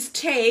how these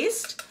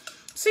taste,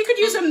 so you could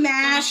use a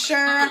masher.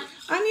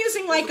 I'm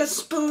using like a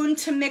spoon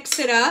to mix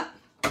it up,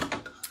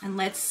 and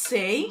let's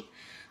see.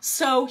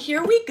 So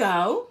here we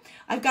go.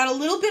 I've got a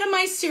little bit of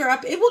my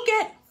syrup. It will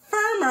get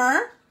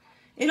firmer.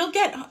 It'll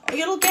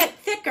get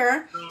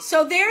thicker.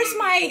 So there's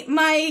my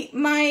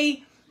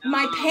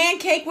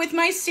pancake with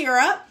my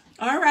syrup.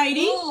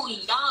 Alrighty. Ooh,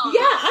 yum.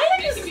 Yeah, I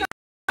think this is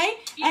nice.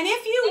 And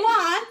if you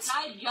want,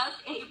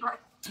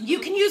 you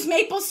can use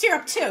maple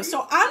syrup too.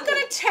 So I'm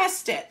gonna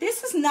test it.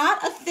 This is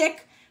not a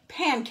thick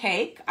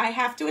pancake, I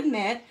have to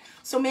admit.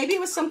 So maybe it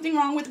was something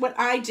wrong with what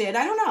I did.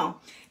 I don't know.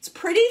 It's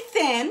pretty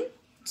thin.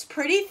 It's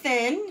pretty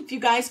thin, if you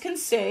guys can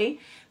see.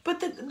 But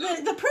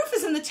the proof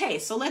is in the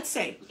taste, so let's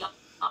see.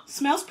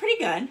 Smells pretty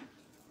good.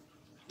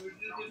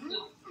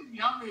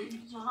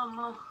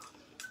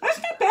 That's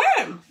not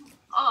bad.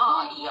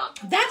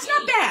 That's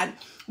not bad.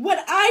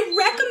 What I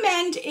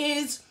recommend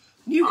is,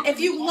 if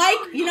you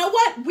like, you know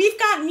what? We've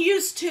gotten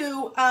used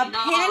to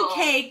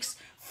pancakes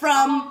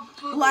from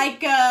like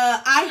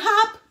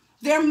IHOP.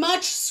 They're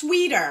much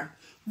sweeter.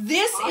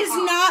 This is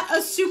not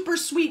a super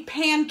sweet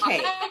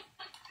pancake.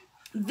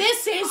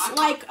 This is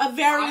like a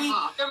very,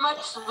 They're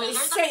much sweeter.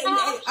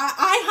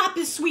 IHOP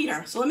is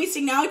sweeter. So let me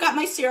see. Now I got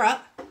my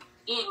syrup.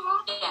 Yeah.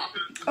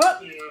 Oh,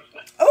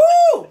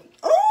 ooh,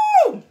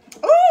 ooh,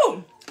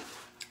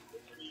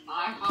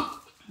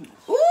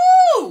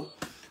 ooh,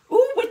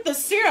 ooh, with the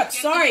syrup.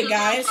 Sorry,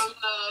 guys.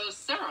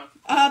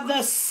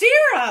 The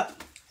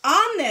syrup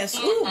on this.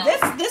 Ooh,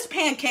 this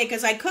pancake,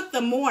 as I cook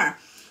them more,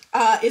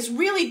 is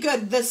really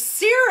good. The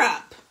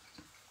syrup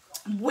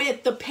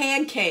with the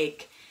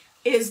pancake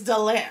is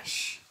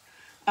delish.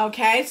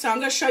 Okay, so I'm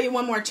going to show you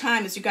one more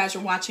time as you guys are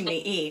watching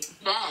me eat.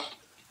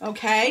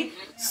 Okay,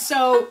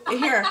 so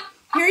here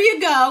you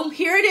go.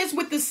 Here it is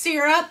with the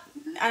syrup.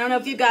 I don't know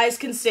if you guys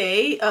can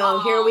see. Oh,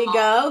 here we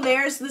go.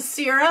 There's the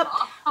syrup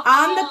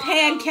on the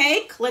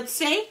pancake. Let's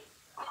see.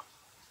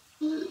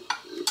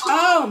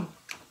 Oh,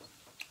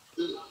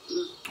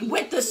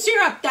 with the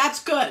syrup, that's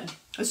good.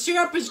 The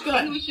syrup is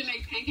good. We should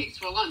make pancakes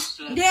for lunch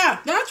today. Yeah,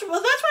 that's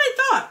what I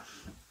thought.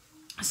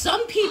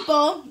 Some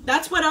people,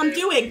 that's what I'm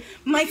doing.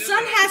 My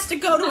son has to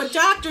go to a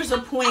doctor's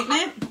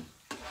appointment.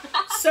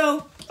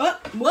 So,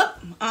 I'm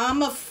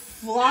going to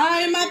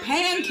fry my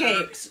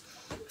pancakes.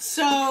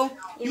 So,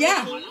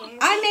 yeah,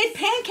 I made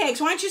pancakes.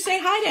 Why don't you say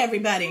hi to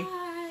everybody?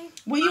 Hi.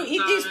 Will you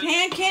eat these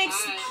pancakes?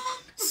 Hi.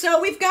 So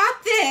we've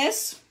got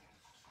this,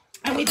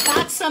 and we've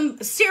got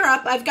some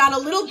syrup. I've got a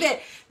little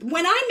bit.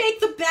 When I make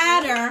the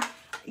batter,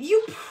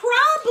 you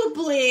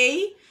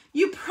probably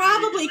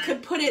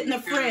could put it in the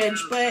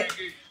fridge, but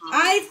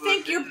I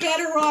think you're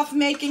better off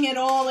making it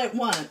all at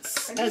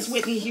once, as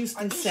Whitney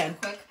Houston said.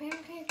 Quick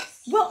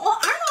pancakes? Well,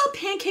 aren't all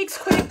pancakes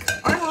quick?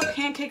 Aren't all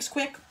pancakes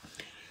quick?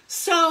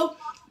 So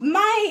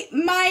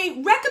my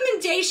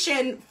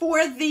recommendation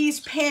for these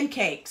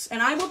pancakes,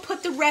 and I will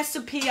put the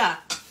recipe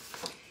up,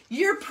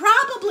 you're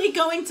probably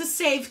going to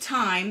save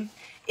time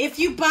if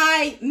you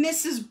buy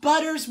Mrs.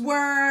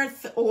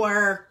 Buttersworth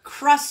or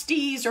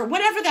Krusty's or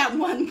whatever that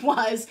one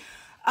was,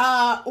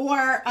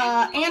 or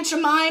Aunt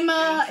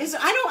Jemima is,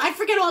 I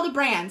forget all the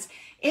brands.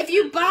 If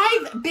you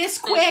buy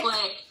Bisquick,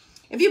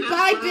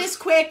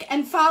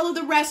 and follow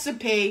the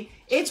recipe,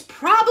 it's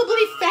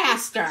probably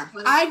faster.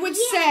 I would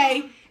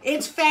say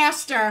it's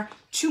faster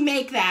to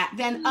make that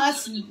than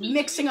us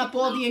mixing up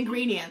all the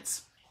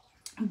ingredients.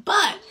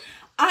 But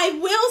I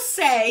will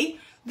say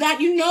that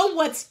you know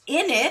what's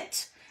in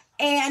it,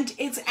 and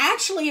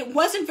it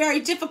wasn't very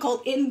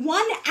difficult. In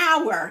 1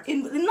 hour,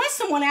 in less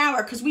than 1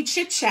 hour, because we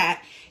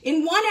chit-chat,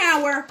 in 1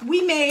 hour,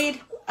 we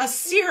made a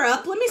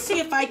syrup. Let me see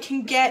if I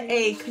can get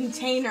a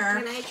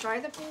container. Can I try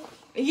the pancake?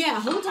 Yeah,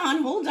 hold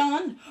on.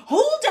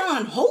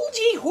 Hold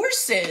ye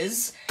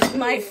horses,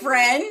 my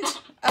friend.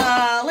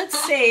 Let's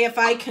see if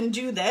I can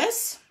do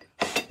this.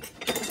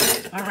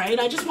 All right,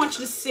 I just want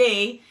you to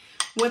see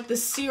what the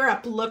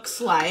syrup looks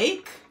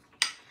like.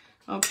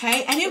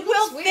 Okay, and it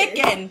will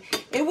thicken.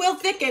 It will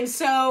thicken.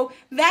 So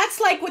that's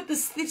like what the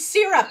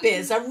syrup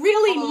is. A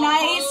really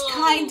nice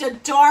kind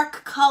of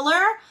dark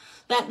color.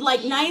 That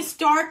like nice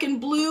dark and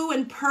blue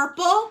and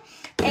purple.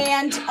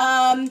 And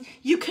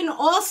you can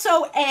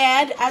also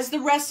add, as the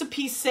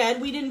recipe said,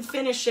 we didn't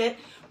finish it.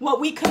 What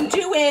we can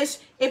do is,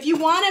 if you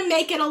want to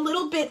make it a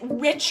little bit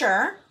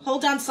richer,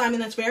 hold on, Simon,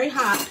 that's very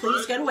hot.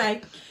 Please get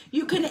away.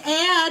 You can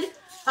add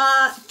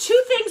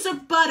 2 things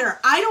of butter.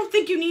 I don't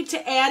think you need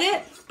to add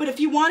it, but if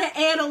you want to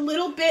add a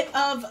little bit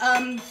of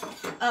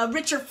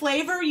richer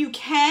flavor, you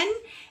can.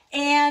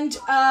 And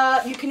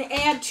you can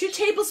add 2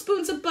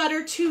 tablespoons of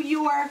butter to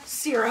your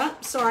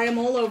syrup. Sorry, I'm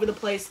all over the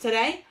place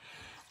today.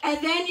 And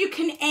then you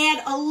can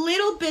add a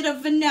little bit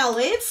of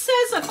vanilla. It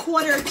says a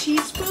 1/4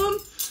 teaspoon.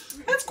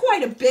 That's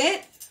quite a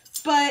bit,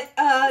 but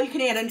you can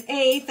add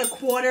 1/8,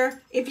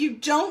 1/4. If you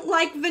don't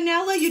like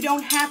vanilla, you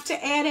don't have to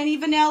add any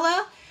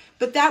vanilla,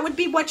 but that would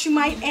be what you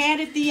might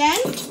add at the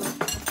end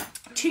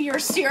to your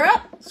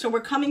syrup. So we're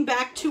coming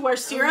back to our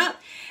syrup.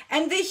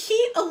 And the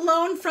heat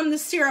alone from the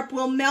syrup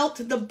will melt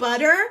the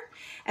butter,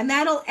 and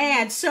that'll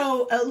add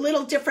a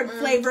little different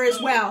flavor as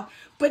well.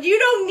 But you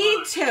don't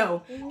need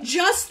to.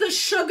 Just the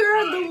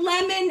sugar, the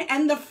lemon,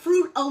 and the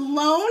fruit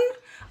alone,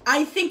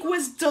 I think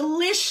was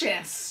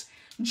delicious.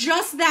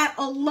 Just that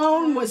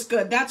alone was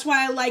good. That's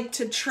why I like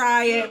to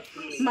try it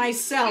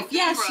myself.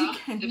 Yes, you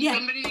can. If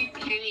somebody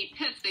can't eat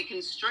pits, they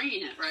can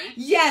strain it, right?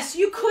 Yes,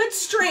 you could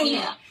strain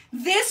it.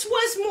 This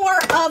was more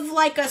of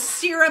like a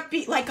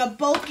syrupy, like a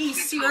bulky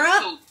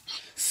syrup.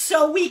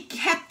 So we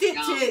kept it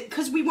to,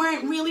 because we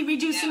weren't really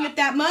reducing it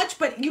that much,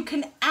 but you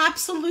can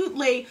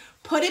absolutely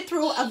put it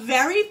through a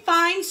very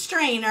fine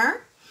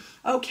strainer.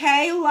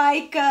 Okay,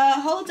 like,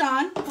 hold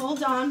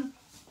on.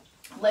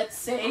 Let's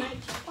see.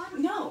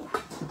 No.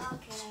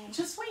 Okay.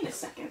 Just wait a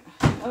second.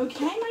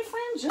 Okay, my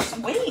friend,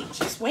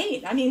 just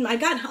wait. I mean, I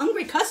got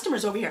hungry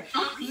customers over here.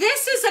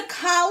 This is a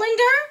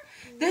colander.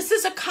 This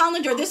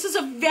is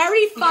a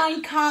very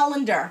fine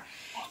colander.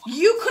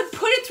 You could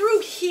put it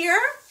through here.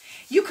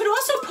 You could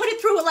also put it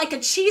through like a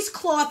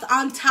cheesecloth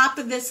on top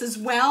of this as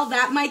well.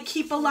 That might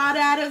keep a lot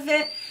out of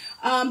it.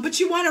 But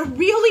you want a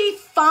really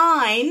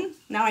fine,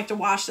 now I have to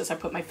wash this, I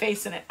put my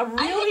face in it. A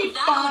really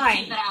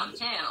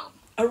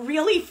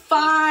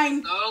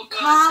fine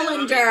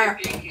colander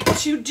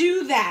to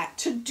do that.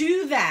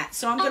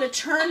 So I'm going to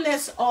turn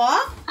this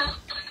off.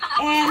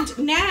 And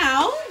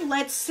now,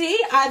 let's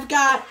see, I've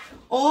got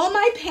all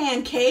my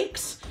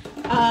pancakes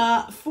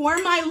for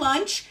my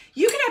lunch.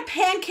 You can have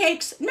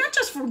pancakes not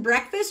just for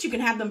breakfast, you can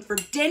have them for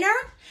dinner,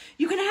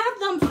 you can have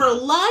them for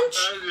lunch.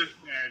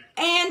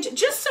 And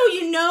just so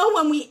you know,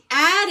 when we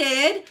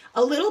added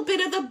a little bit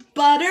of the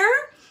butter,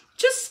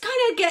 just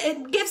kind of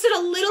it gives it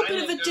a little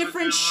bit of a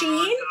different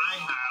sheen.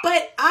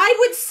 But I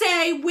would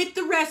say with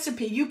the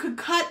recipe, you could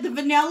cut the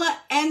vanilla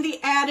and the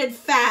added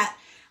fat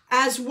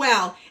as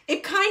well.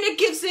 It kind of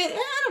gives it,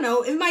 I don't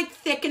know, it might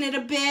thicken it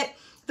a bit,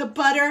 the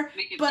butter,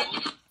 but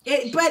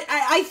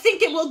I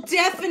think it will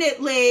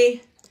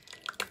definitely,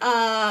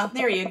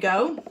 there you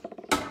go.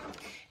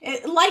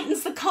 It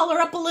lightens the color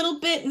up a little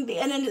bit, and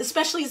then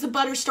especially as the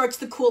butter starts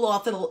to cool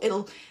off,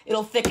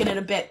 it'll thicken it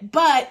a bit.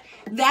 But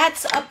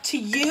that's up to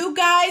you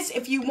guys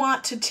if you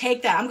want to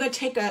take that. I'm going to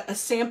take a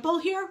sample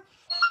here.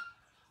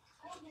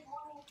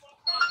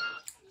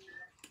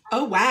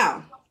 Oh,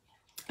 wow.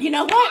 You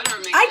know what?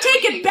 I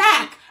take it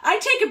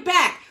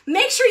back.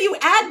 Make sure you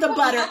add the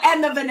butter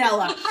and the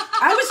vanilla.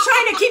 I was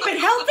trying to keep it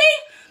healthy,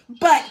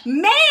 but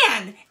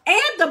man,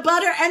 add the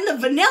butter and the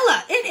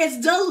vanilla. It is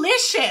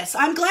delicious.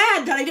 I'm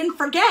glad that I didn't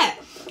forget.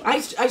 I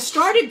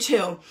started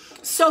to.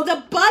 So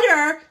the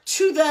butter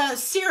to the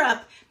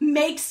syrup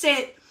makes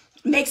it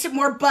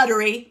more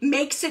buttery,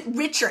 makes it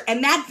richer,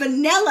 and that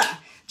vanilla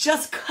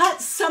just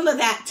cuts some of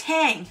that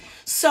tang.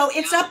 So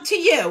it's up to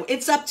you.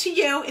 It's up to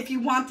you if you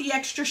want the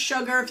extra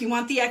sugar, if you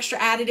want the extra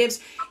additives.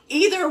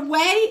 Either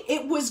way,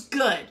 it was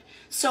good.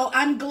 So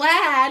I'm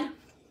glad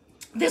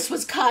this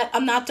was cut.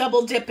 I'm not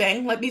double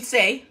dipping. Let me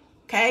see.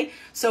 Okay.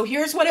 So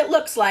here's what it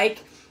looks like.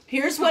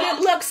 Here's what it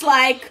looks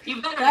like.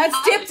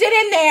 Let's dipped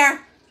it in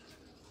there.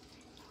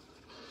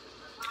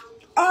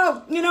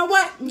 Oh, you know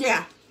what?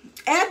 Yeah.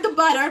 Add the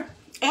butter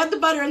and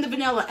the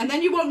vanilla, and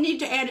then you won't need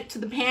to add it to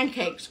the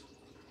pancakes.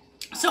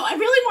 So I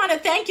really want to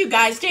thank you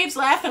guys. Dave's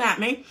laughing at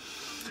me.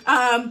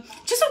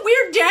 Just a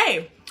weird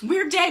day,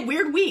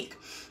 weird week.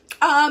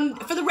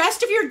 For the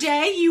rest of your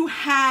day, you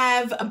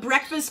have a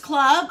breakfast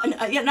club.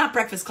 Not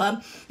breakfast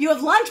club. You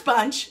have lunch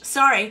bunch.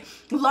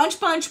 Lunch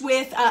bunch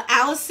with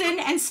Allison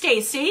and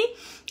Stacy.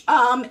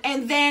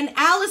 And then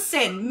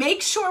Allison,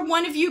 make sure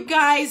one of you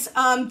guys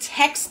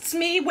texts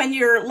me when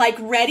you're like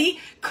ready,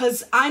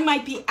 because I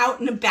might be out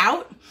and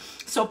about.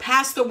 So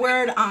pass the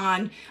word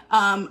on.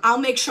 I'll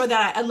make sure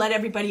that I let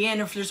everybody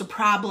in. If there's a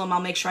problem, I'll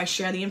make sure I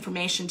share the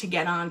information to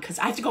get on because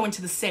I have to go into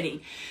the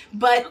city.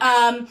 But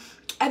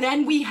and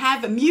then we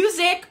have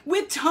music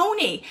with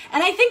Tony.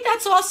 And I think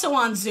that's also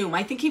on Zoom.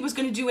 I think he was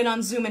going to do it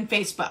on Zoom and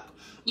Facebook.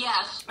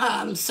 Yes.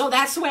 So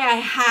that's the way I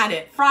had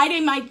it. Friday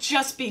might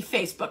just be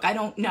Facebook. I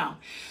don't know.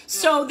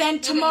 So then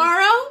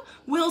tomorrow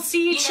we'll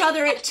see each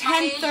other at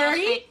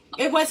 10:30.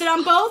 Was it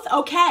on both?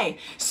 Okay.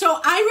 So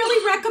I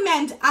really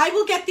recommend, I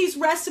will get these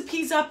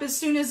recipes up as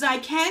soon as I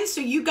can so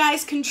you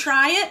guys can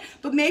try it.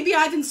 But maybe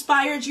I've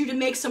inspired you to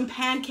make some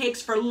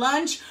pancakes for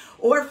lunch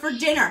or for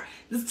dinner.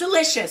 It's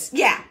delicious.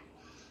 Yeah.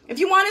 If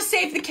you want to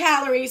save the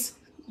calories,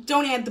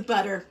 don't add the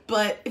butter.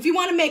 But if you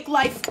want to make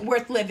life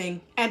worth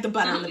living, add the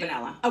butter and the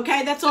vanilla.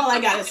 Okay? That's all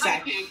I got to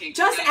say.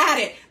 Just add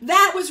it.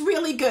 That was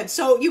really good.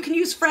 So you can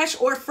use fresh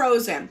or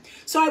frozen.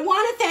 So I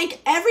want to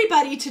thank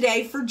everybody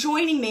today for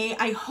joining me.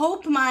 I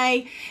hope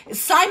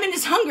Simon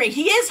is hungry.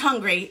 He is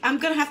hungry. I'm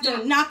going to have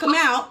to knock him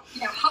out.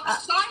 Yeah,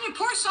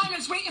 poor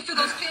Simon's waiting for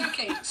those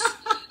pancakes.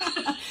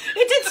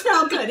 It did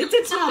smell good. It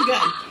did smell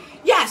good.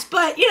 Yes,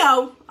 but,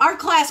 our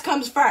class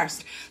comes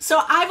first. So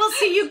I will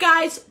see you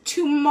guys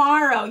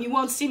tomorrow. You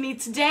won't see me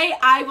today.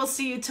 I will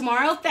see you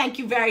tomorrow. Thank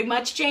you very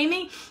much,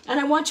 Jamie. And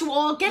I want you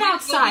all, get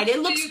outside. It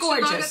looks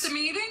gorgeous. Tonight at the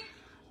meeting?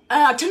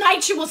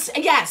 Tonight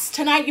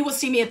you will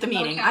see me at the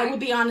meeting. Okay. I will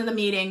be on in the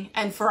meeting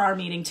and for our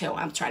meeting too.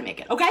 I'm trying to make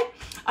it. Okay?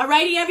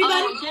 Alrighty,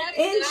 everybody.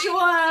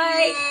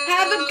 Enjoy.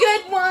 Have a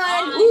good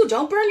one. Ooh,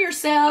 don't burn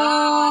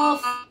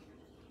yourself.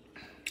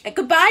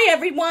 Goodbye,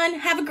 everyone.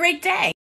 Have a great day.